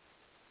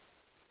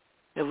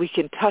 That we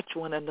can touch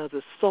one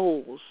another's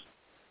souls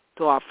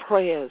through our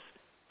prayers,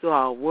 through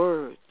our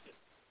words,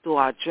 through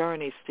our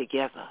journeys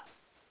together,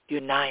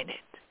 united.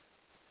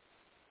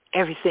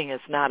 Everything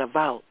is not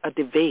about a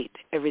debate.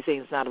 Everything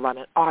is not about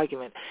an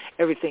argument.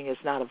 Everything is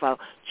not about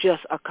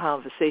just a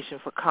conversation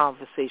for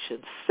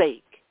conversation's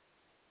sake.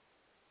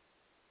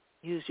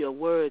 Use your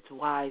words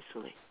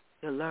wisely.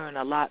 You'll learn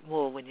a lot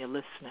more when you're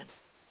listening,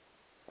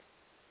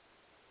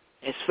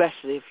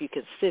 especially if you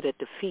can sit at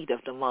the feet of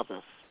the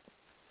mothers,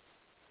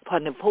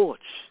 upon the porch,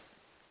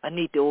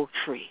 beneath the oak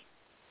tree.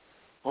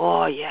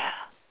 Oh, yeah.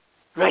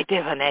 Right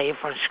there, Vanessa, in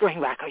front of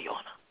Springback or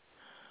yonder.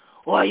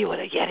 Or you would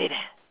have get it in.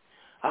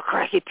 A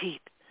cracky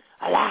teeth.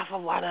 A laugh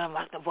of water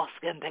among the busk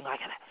and thing like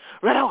that.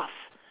 Red off.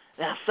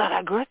 Then a set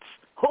of grits.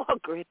 Oh,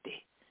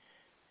 gritty.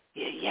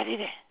 You get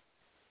it in.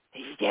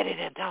 You get it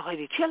in talk of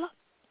the chiller.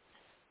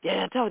 You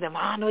didn't tell them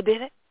I no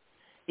did it.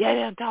 You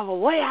didn't tell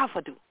them way I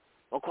for do.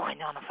 Or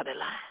going on for the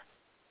line.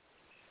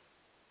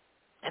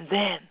 And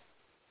then,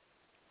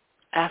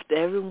 after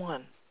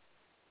everyone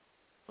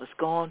was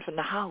gone from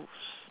the house,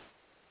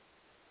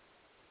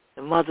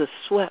 the mothers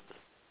swept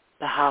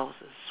the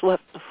houses,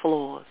 swept the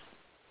floors,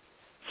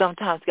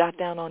 sometimes got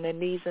down on their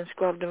knees and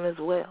scrubbed them as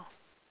well.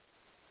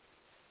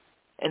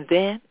 And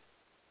then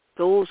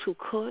those who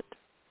could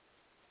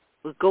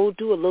would go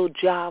do a little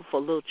job for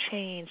a little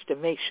change to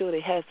make sure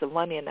they had some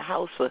money in the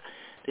house for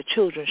the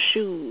children's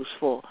shoes,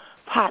 for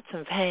pots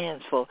and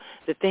pans, for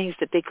the things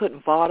that they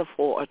couldn't barter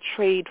for or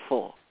trade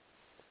for.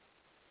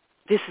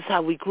 This is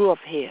how we grew up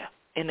here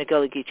in the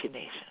Gullah Geechee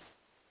Nation.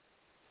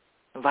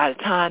 And by the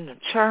time the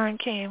children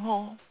came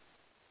home,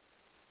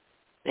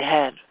 they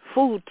had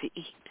food to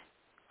eat,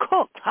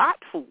 cooked, hot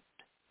food,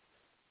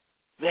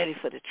 ready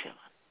for the children.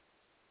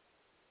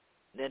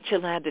 Then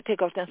children had to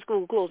take off their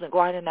school clothes and go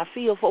out in that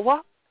field for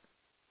what?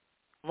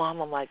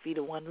 Mama might be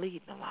the one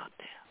leading them out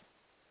there.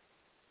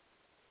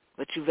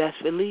 But you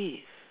best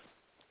believe,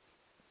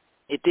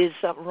 it did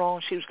something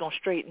wrong, she was going to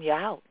straighten you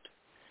out.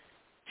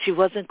 She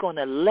wasn't going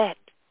to let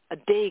a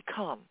day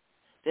come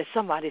that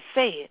somebody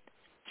said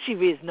she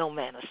raised no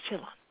manners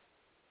children.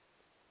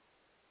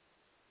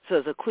 So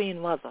as a queen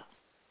mother,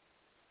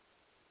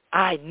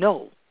 I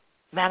know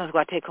manners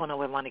got to take on her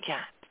where money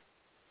can't.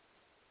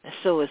 And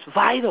so it's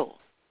vital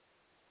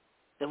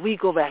that we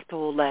go back to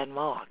old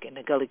landmark in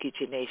the Gullah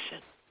Geechee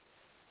Nation.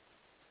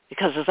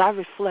 Because as I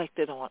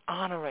reflected on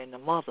honoring the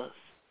mothers,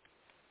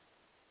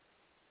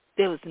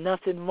 there was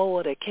nothing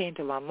more that came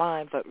to my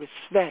mind but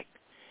respect.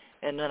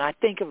 And when I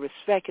think of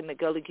respect in the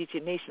Gullah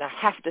Geechee Nation, I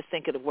have to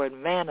think of the word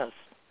manners,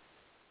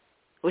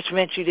 which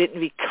meant you didn't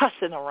be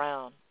cussing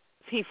around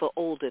people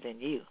older than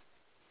you.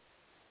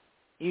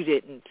 You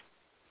didn't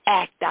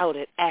act out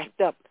and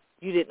act up.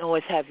 You didn't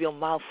always have your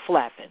mouth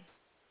flapping.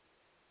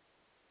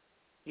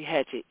 You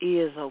had your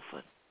ears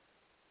open.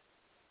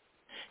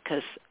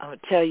 Because I'm going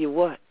to tell you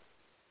what,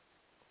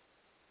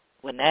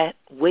 when that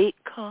weight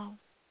comes,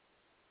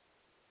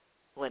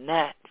 when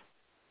that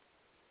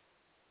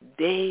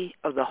day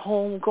of the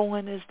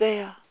homegoing is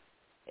there,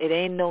 it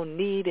ain't no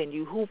need in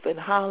you hooping,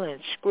 hollering,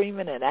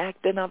 screaming, and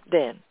acting up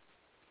then,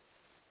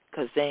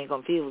 because they ain't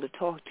going to be able to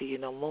talk to you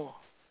no more.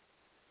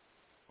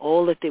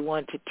 All that they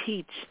want to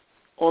teach,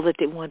 all that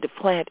they want to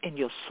plant in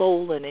your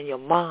soul and in your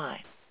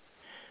mind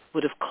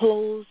would have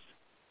closed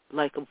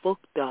like a book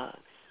does.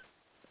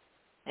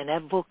 And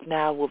that book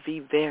now will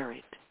be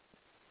buried.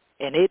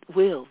 And it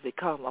will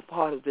become a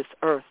part of this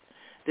earth,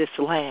 this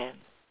land.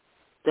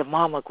 The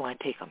mama going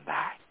to take them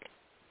back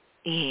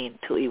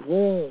into a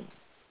womb.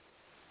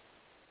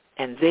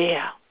 And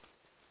there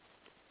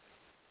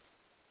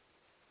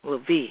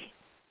will be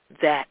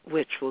that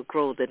which will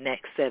grow the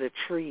next set of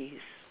trees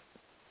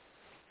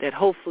that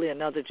hopefully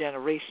another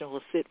generation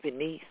will sit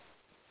beneath,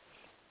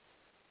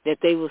 that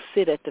they will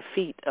sit at the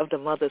feet of the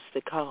mothers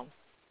to come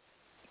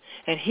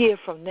and hear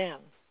from them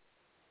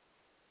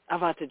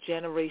about the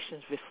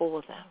generations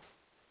before them,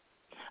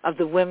 of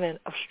the women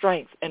of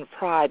strength and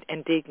pride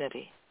and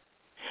dignity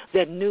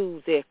that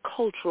knew their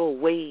cultural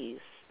ways,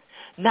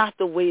 not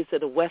the ways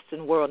of the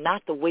Western world,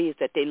 not the ways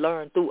that they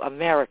learned through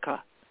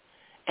America.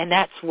 And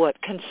that's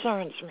what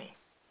concerns me.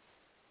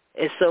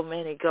 There's so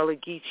many Gullah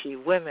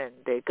Geechee women.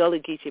 They're Gullah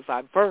Geechee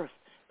by birth,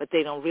 but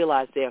they don't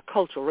realize their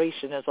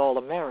acculturation is all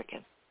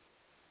American.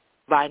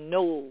 By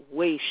no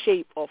way,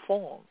 shape, or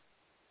form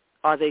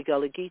are they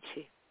Gullah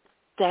Geechee.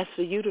 That's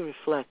for you to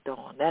reflect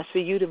on. That's for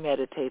you to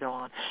meditate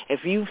on.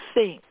 If you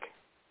think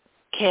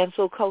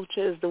cancel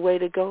culture is the way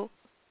to go,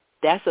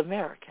 that's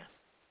American.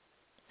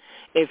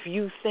 If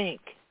you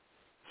think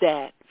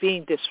that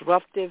being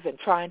disruptive and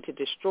trying to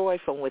destroy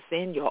from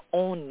within your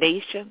own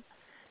nation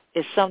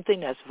is something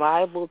that's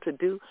viable to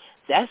do,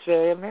 that's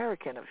very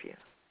American of you.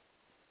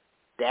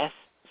 That's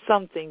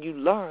something you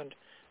learned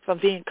from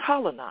being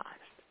colonized,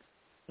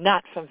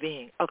 not from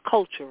being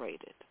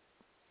acculturated.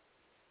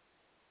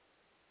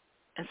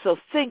 And so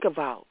think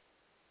about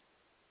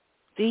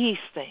these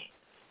things.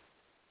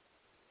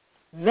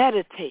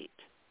 Meditate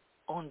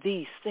on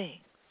these things.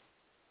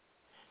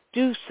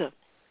 Do some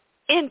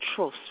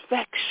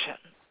introspection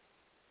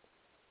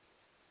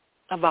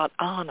about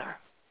honor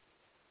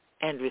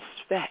and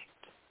respect.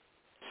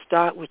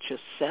 Start with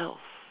yourself.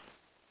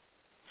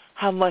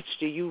 How much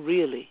do you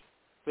really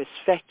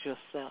respect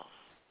yourself?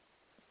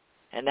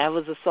 And that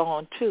was a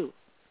song, too.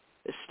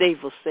 The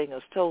Staples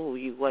singers told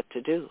you what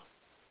to do.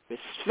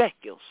 Respect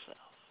yourself.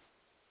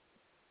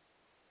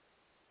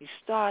 You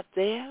start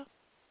there,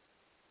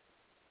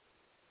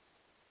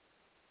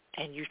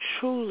 and you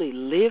truly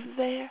live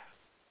there,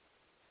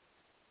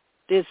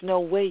 there's no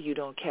way you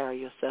don't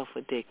carry yourself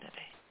with dignity.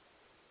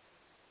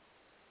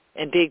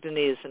 And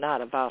dignity is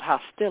not about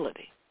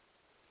hostility.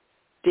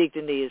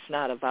 Dignity is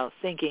not about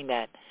thinking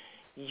that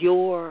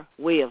your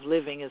way of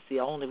living is the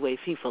only way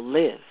people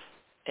live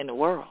in the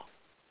world.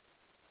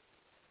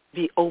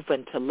 Be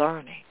open to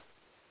learning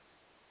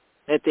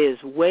that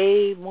there's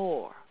way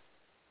more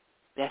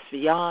that's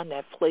beyond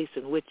that place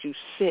in which you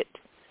sit,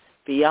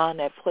 beyond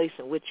that place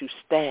in which you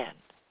stand.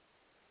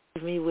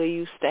 Give me where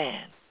you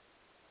stand.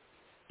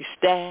 You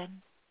stand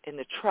in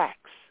the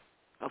tracks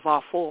of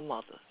our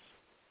foremothers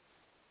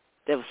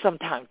that were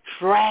sometimes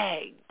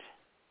dragged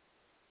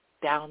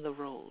down the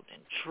road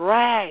and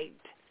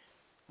dragged,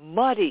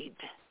 muddied,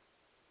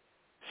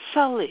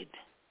 sullied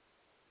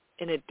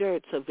in the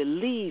dirt. So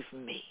believe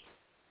me,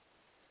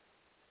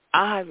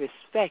 I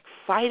respect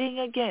fighting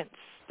against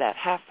that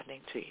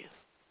happening to you.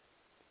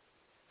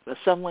 But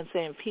someone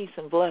saying peace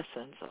and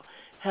blessings or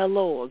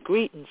hello or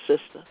greeting,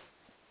 sister,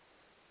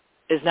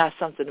 is not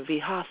something to be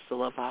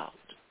hostile about.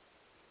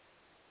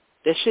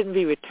 That shouldn't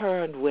be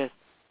returned with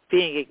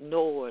being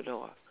ignored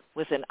or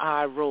with an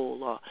eye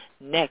roll or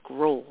neck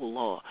roll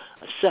or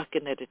a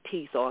sucking of the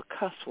teeth or a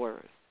cuss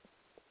word.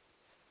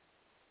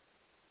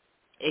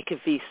 It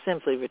could be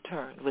simply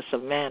returned with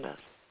some manners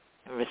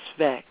and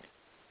respect.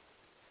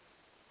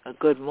 A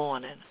good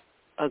morning,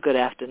 a good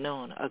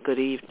afternoon, a good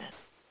evening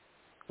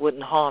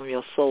wouldn't harm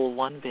your soul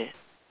one bit.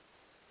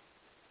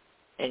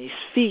 And you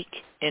speak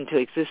into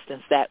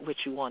existence that which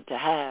you want to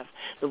have.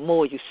 The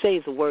more you say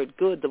the word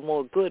good, the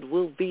more good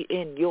will be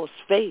in your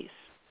space.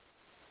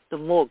 The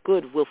more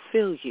good will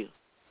fill you.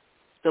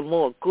 The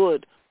more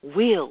good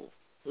will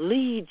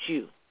lead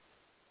you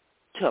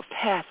to a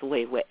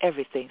pathway where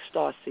everything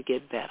starts to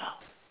get better.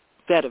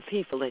 Better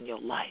people in your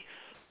life.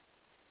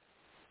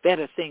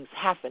 Better things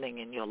happening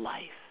in your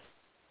life.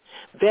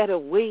 Better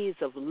ways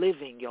of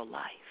living your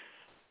life.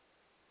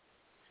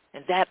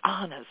 And that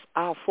honors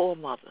our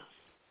foremothers,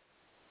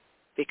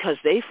 because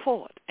they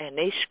fought and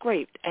they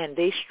scraped and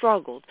they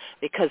struggled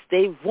because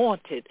they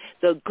wanted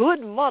the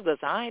good mothers.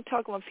 I ain't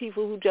talking about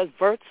people who just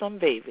birthed some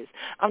babies.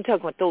 I'm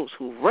talking about those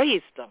who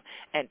raised them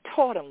and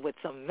taught them with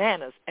some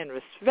manners and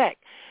respect.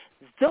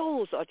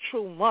 Those are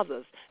true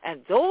mothers,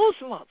 and those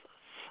mothers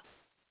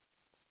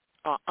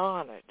are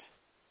honored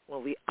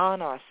when we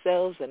honor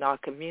ourselves and our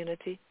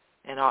community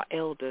and our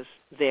elders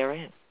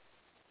therein.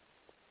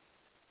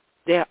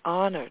 They're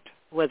honored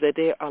whether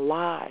they're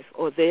alive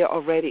or they're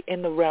already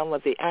in the realm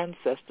of the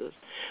ancestors,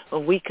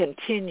 when we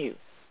continue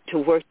to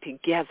work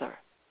together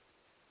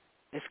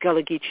as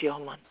Gullah Geechee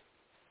Oman,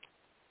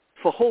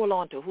 for hold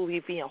on to who we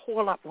be and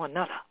hold up one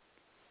another.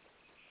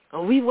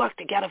 And we work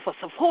together for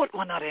support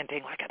one another and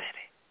things like that.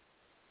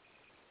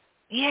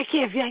 Yeah,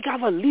 if you ain't got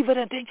to leave it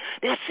and thing,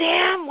 the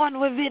same one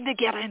we've been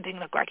together and thing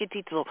like cracky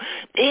teeth. So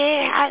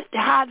they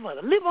hard one,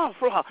 live on the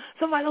floor.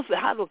 Somebody else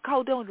had to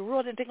cow down the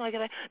road and thing like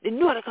that. They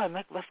knew how to come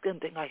make my skin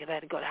thing like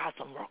that. They got to have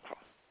some rock from.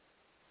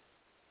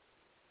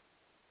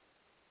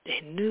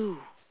 They knew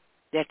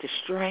that the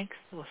strength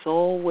was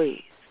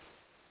always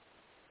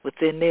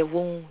within their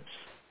wounds,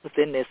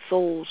 within their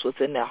souls,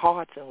 within their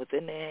hearts, and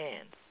within their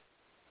hands.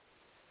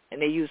 And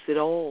they used it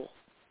all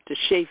to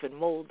shape and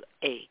mold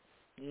a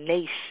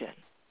nation.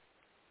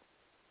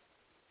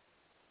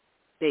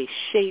 They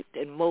shaped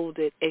and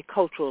molded a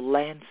cultural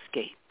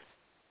landscape.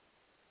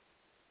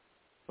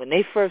 When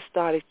they first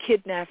started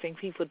kidnapping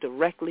people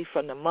directly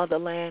from the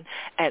motherland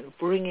and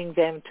bringing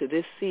them to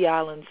this sea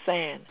island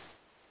sand,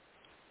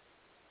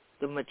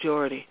 the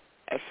majority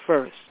at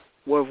first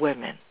were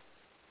women,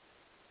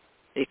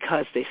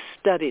 because they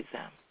studied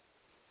them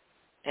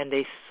and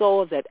they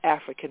saw that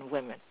African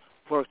women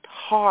worked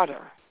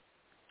harder,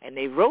 and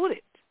they wrote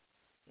it.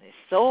 They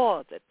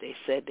saw that they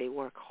said they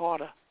work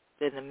harder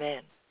than the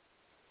men.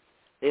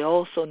 They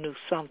also knew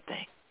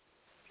something,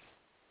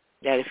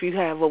 that if you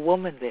have a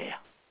woman there,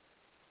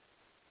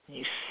 and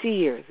you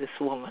sear this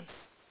woman,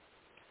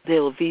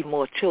 there will be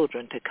more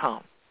children to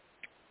come.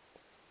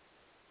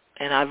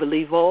 And I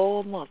believe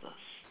all mothers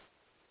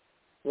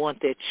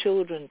want their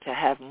children to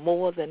have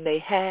more than they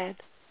had,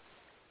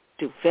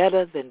 do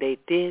better than they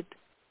did,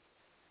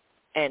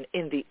 and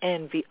in the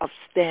end be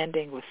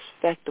upstanding,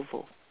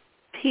 respectable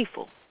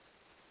people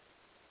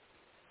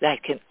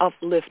that can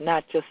uplift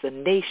not just a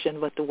nation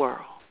but the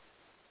world.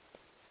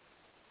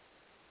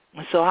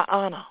 And so I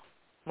honor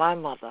my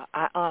mother.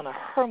 I honor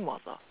her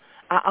mother.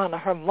 I honor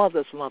her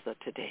mother's mother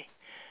today.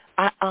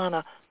 I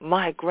honor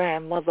my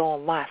grandmother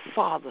on my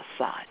father's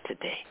side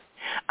today.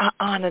 I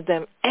honor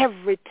them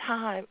every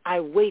time I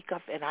wake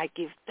up, and I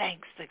give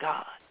thanks to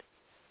God,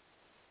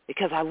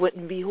 because I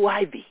wouldn't be who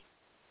I be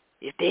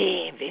if they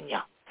ain't been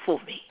here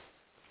for me.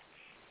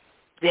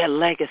 Their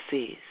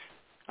legacies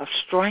of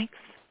strength,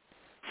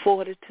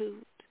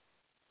 fortitude,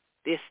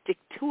 their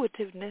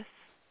stick-to-itiveness,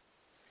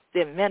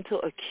 their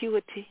mental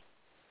acuity,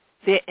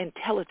 their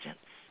intelligence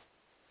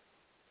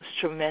is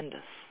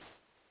tremendous.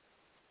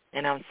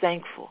 And I'm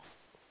thankful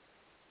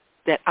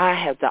that I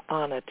have the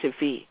honor to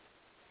be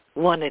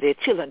one of their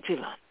children,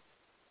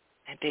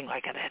 and things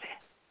like that.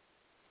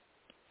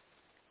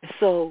 And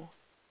so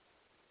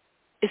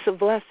it's a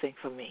blessing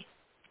for me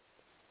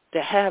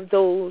to have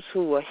those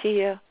who are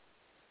here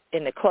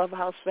in the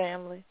Clubhouse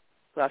family,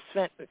 who I've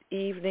spent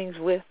evenings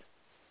with,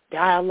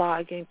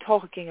 dialoguing,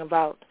 talking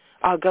about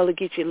our Gullah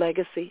Geechee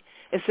legacy.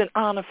 It's an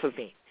honor for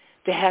me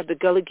to have the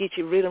Gullah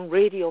Geechee Rhythm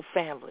Radio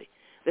family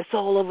that's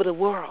all over the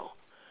world,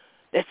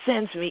 that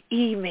sends me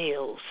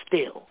emails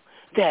still,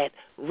 that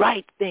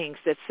write things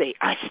that say,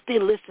 I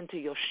still listen to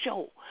your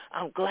show.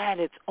 I'm glad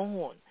it's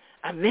on.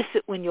 I miss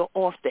it when you're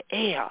off the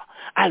air.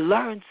 I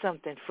learned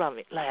something from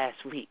it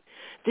last week.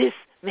 This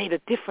made a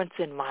difference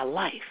in my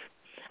life.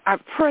 I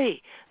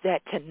pray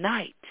that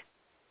tonight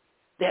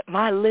that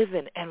my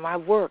living and my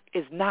work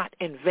is not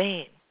in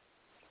vain,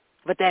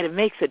 but that it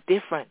makes a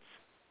difference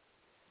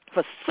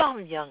for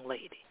some young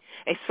lady,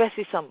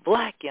 especially some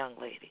black young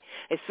lady,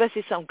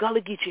 especially some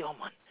Gullah Geechee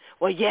woman,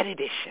 or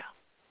Yeridisha,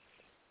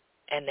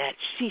 and that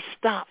she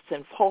stops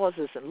and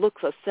pauses and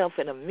looks herself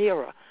in a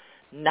mirror,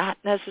 not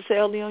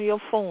necessarily on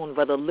your phone,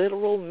 but a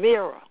literal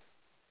mirror,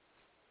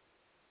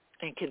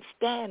 and can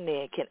stand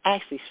there and can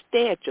actually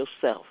stare at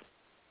yourself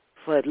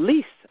for at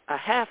least a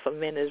half a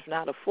minute, if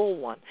not a full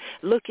one.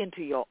 Look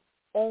into your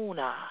own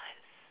eyes.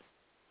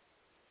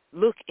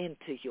 Look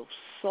into your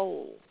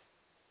soul.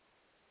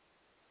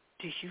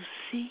 Do you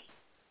see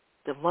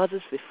the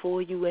mothers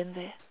before you in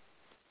there?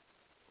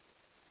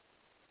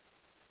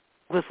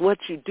 With what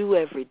you do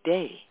every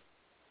day,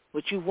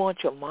 would you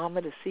want your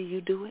mama to see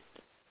you do it?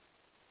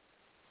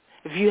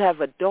 If you have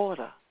a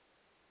daughter,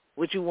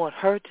 would you want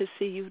her to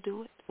see you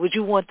do it? Would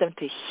you want them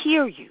to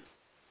hear you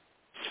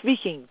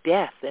speaking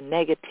death and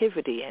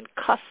negativity and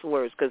cuss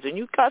words? Because when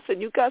you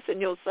cussing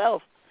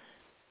yourself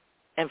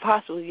and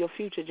possibly your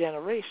future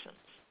generations.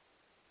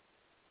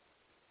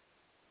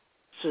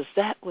 So is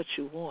that what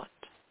you want?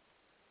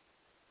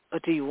 Or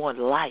do you want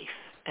life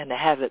and to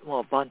have it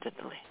more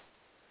abundantly?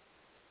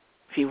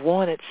 If you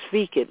want it,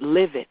 speak it,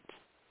 live it,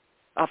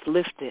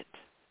 uplift it.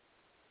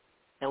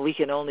 And we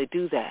can only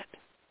do that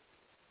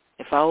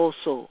if I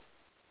also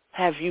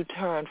have you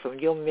turn from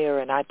your mirror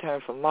and I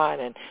turn from mine,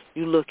 and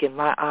you look in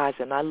my eyes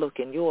and I look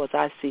in yours.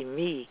 I see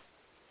me.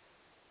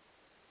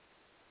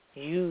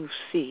 You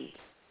see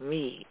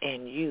me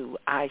and you.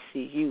 I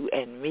see you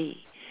and me.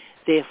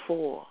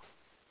 Therefore,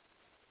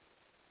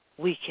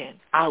 we can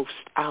oust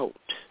out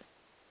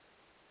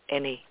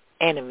any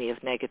enemy of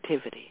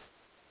negativity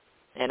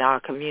in our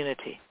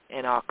community,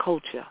 in our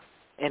culture,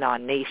 in our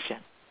nation,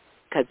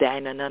 because there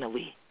ain't none of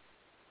we.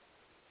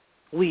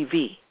 We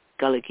be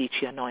Gullah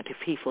Geechee anointed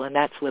people, and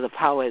that's where the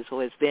power has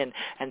always been,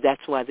 and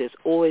that's why there's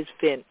always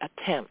been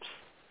attempts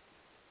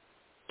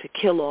to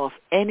kill off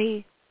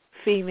any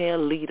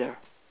female leader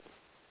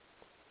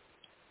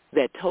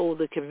that told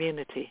the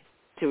community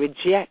to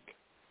reject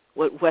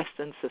what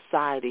Western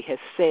society has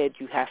said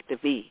you have to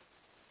be,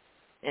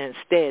 and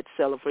instead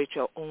celebrate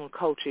your own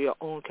culture, your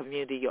own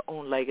community, your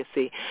own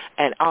legacy.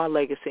 And our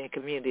legacy and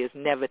community is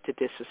never to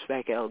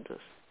disrespect elders.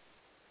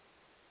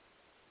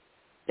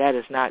 That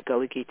is not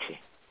Gullah Geechee,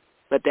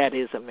 but that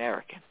is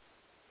American.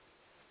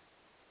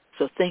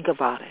 So think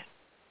about it.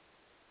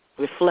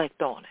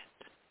 Reflect on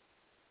it.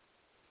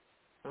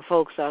 And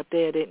folks out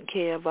there didn't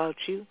care about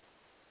you.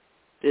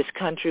 This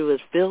country was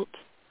built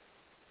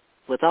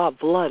with our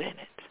blood in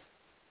it.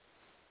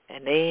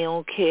 And they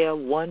don't care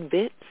one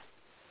bit.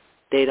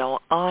 They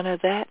don't honor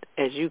that,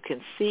 as you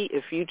can see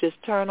if you just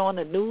turn on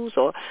the news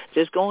or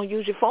just go and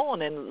use your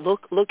phone and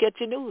look at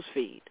your news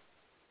feed.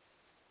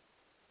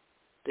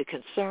 The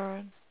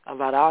concern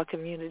about our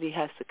community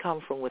has to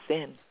come from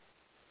within.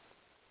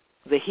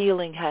 The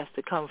healing has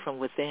to come from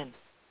within.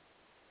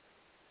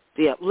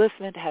 The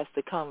upliftment has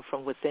to come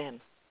from within.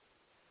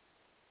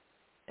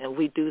 And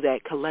we do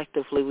that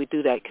collectively. We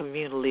do that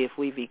communally if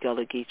we be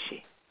Gullah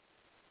Geechee.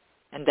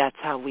 And that's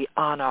how we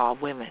honor our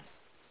women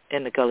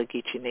in the Gullah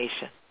Geechee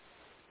Nation,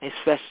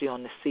 especially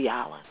on the Sea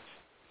Islands,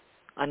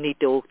 underneath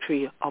the oak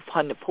tree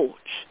upon the porch,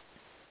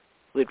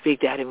 with Big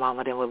Daddy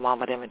Mama them, with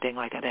Mama them and things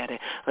like that,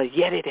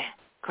 yeti them,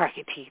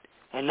 cracky teeth,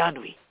 and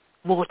laundry,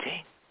 more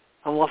thing,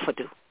 and what for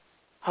do,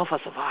 how for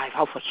survive,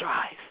 how for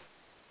strive,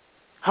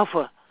 how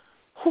for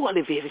hold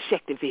the baby,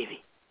 shake the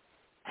baby,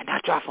 and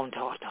not drop them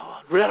to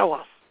rid of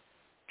us,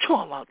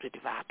 throw them out to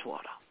divide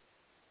water.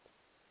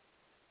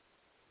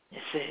 You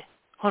see,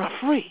 on a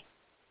free,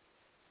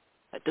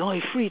 but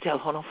don't free tell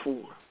on a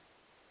fool.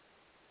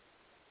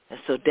 And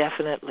so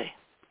definitely,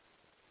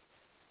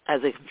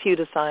 as a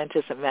computer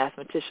scientist and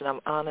mathematician,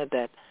 I'm honored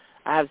that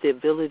I have the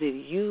ability to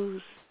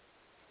use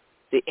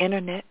the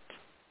internet,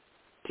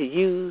 to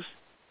use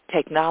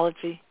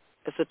technology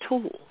as a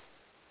tool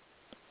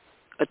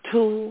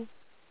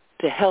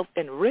to help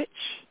enrich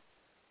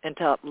and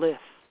to uplift.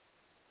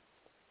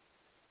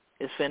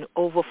 It's been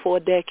over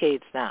 4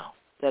 decades now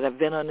that I've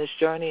been on this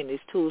journey, and these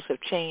tools have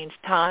changed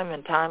time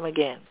and time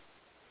again,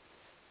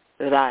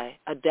 that I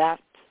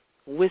adapt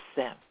with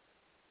them.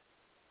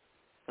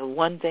 The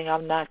one thing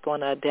I'm not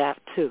going to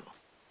adapt to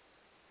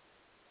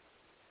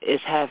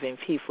is having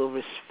people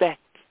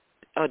respect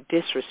or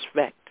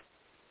disrespect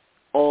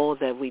all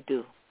that we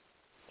do.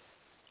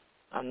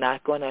 I'm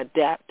not going to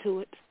adapt to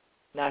it,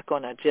 not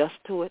going to adjust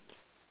to it.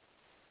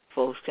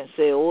 Folks can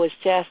say, oh, it's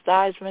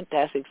chastisement.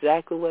 That's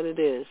exactly what it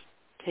is.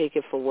 Take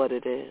it for what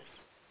it is.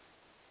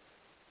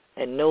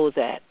 And know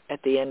that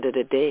at the end of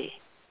the day,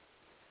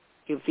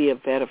 you'll be a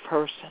better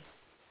person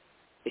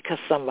because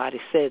somebody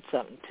said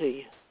something to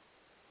you.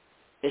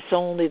 It's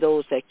only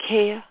those that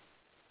care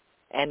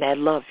and that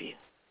love you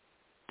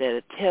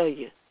that'll tell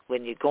you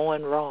when you're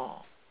going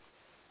wrong,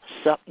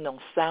 something don't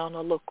sound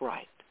or look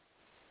right,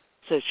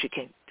 so that you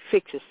can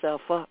fix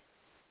yourself up,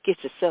 get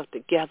yourself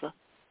together.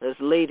 As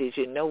ladies,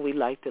 you know we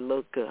like to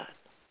look good.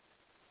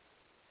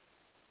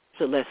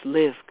 So let's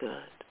live good.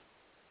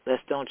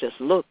 Let's don't just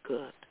look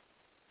good.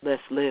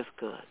 Let's live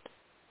good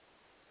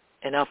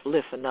and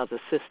uplift another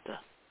sister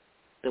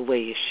the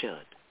way you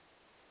should.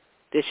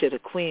 This is the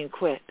Queen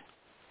Quet,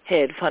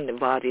 head funding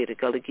body of the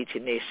Gullah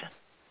Geechee Nation.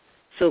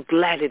 So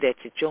glad that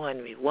you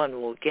joined me one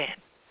more again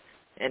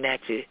and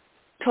that you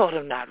taught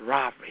them not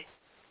robbery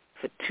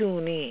for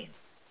tuning in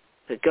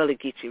to Gullah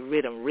Geechee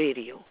Rhythm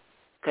Radio,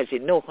 because you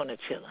know, honey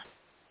children,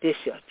 this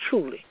year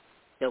truly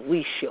that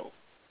we show.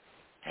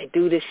 I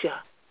do this year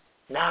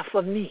not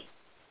for me,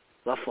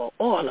 but for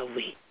all of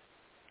we,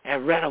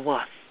 and rather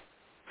us,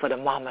 for the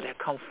mama that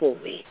come for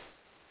we,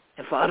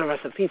 and for other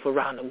rest of people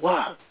around the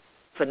world,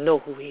 for know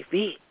who we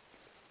be,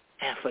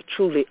 and for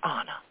truly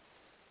honor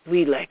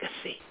we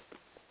legacy.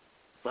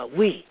 But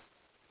we,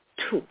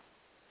 too,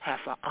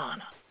 have to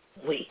honor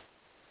we.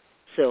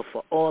 So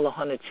for all the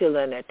 100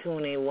 children that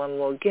tune in one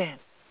more again,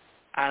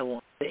 I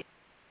want to say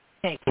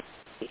thank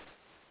you.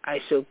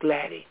 I'm so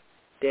glad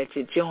that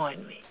you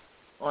joined me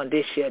on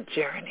this year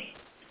journey.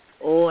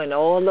 Oh, and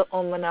all the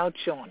out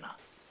Jonah.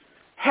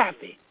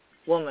 Happy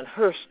Woman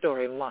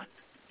Herstory Month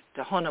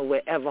to Hannah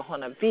wherever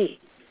Hannah be,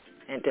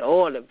 and to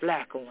all the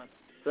black women,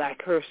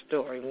 Black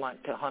Herstory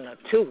Month to Hannah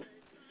too,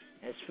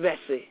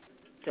 especially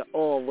to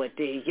all what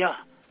they are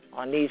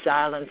on these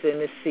islands in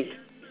the sea.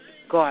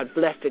 God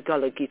bless the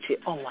Gullah Geechee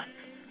Oman.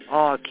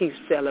 All keep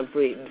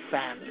celebrating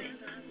family.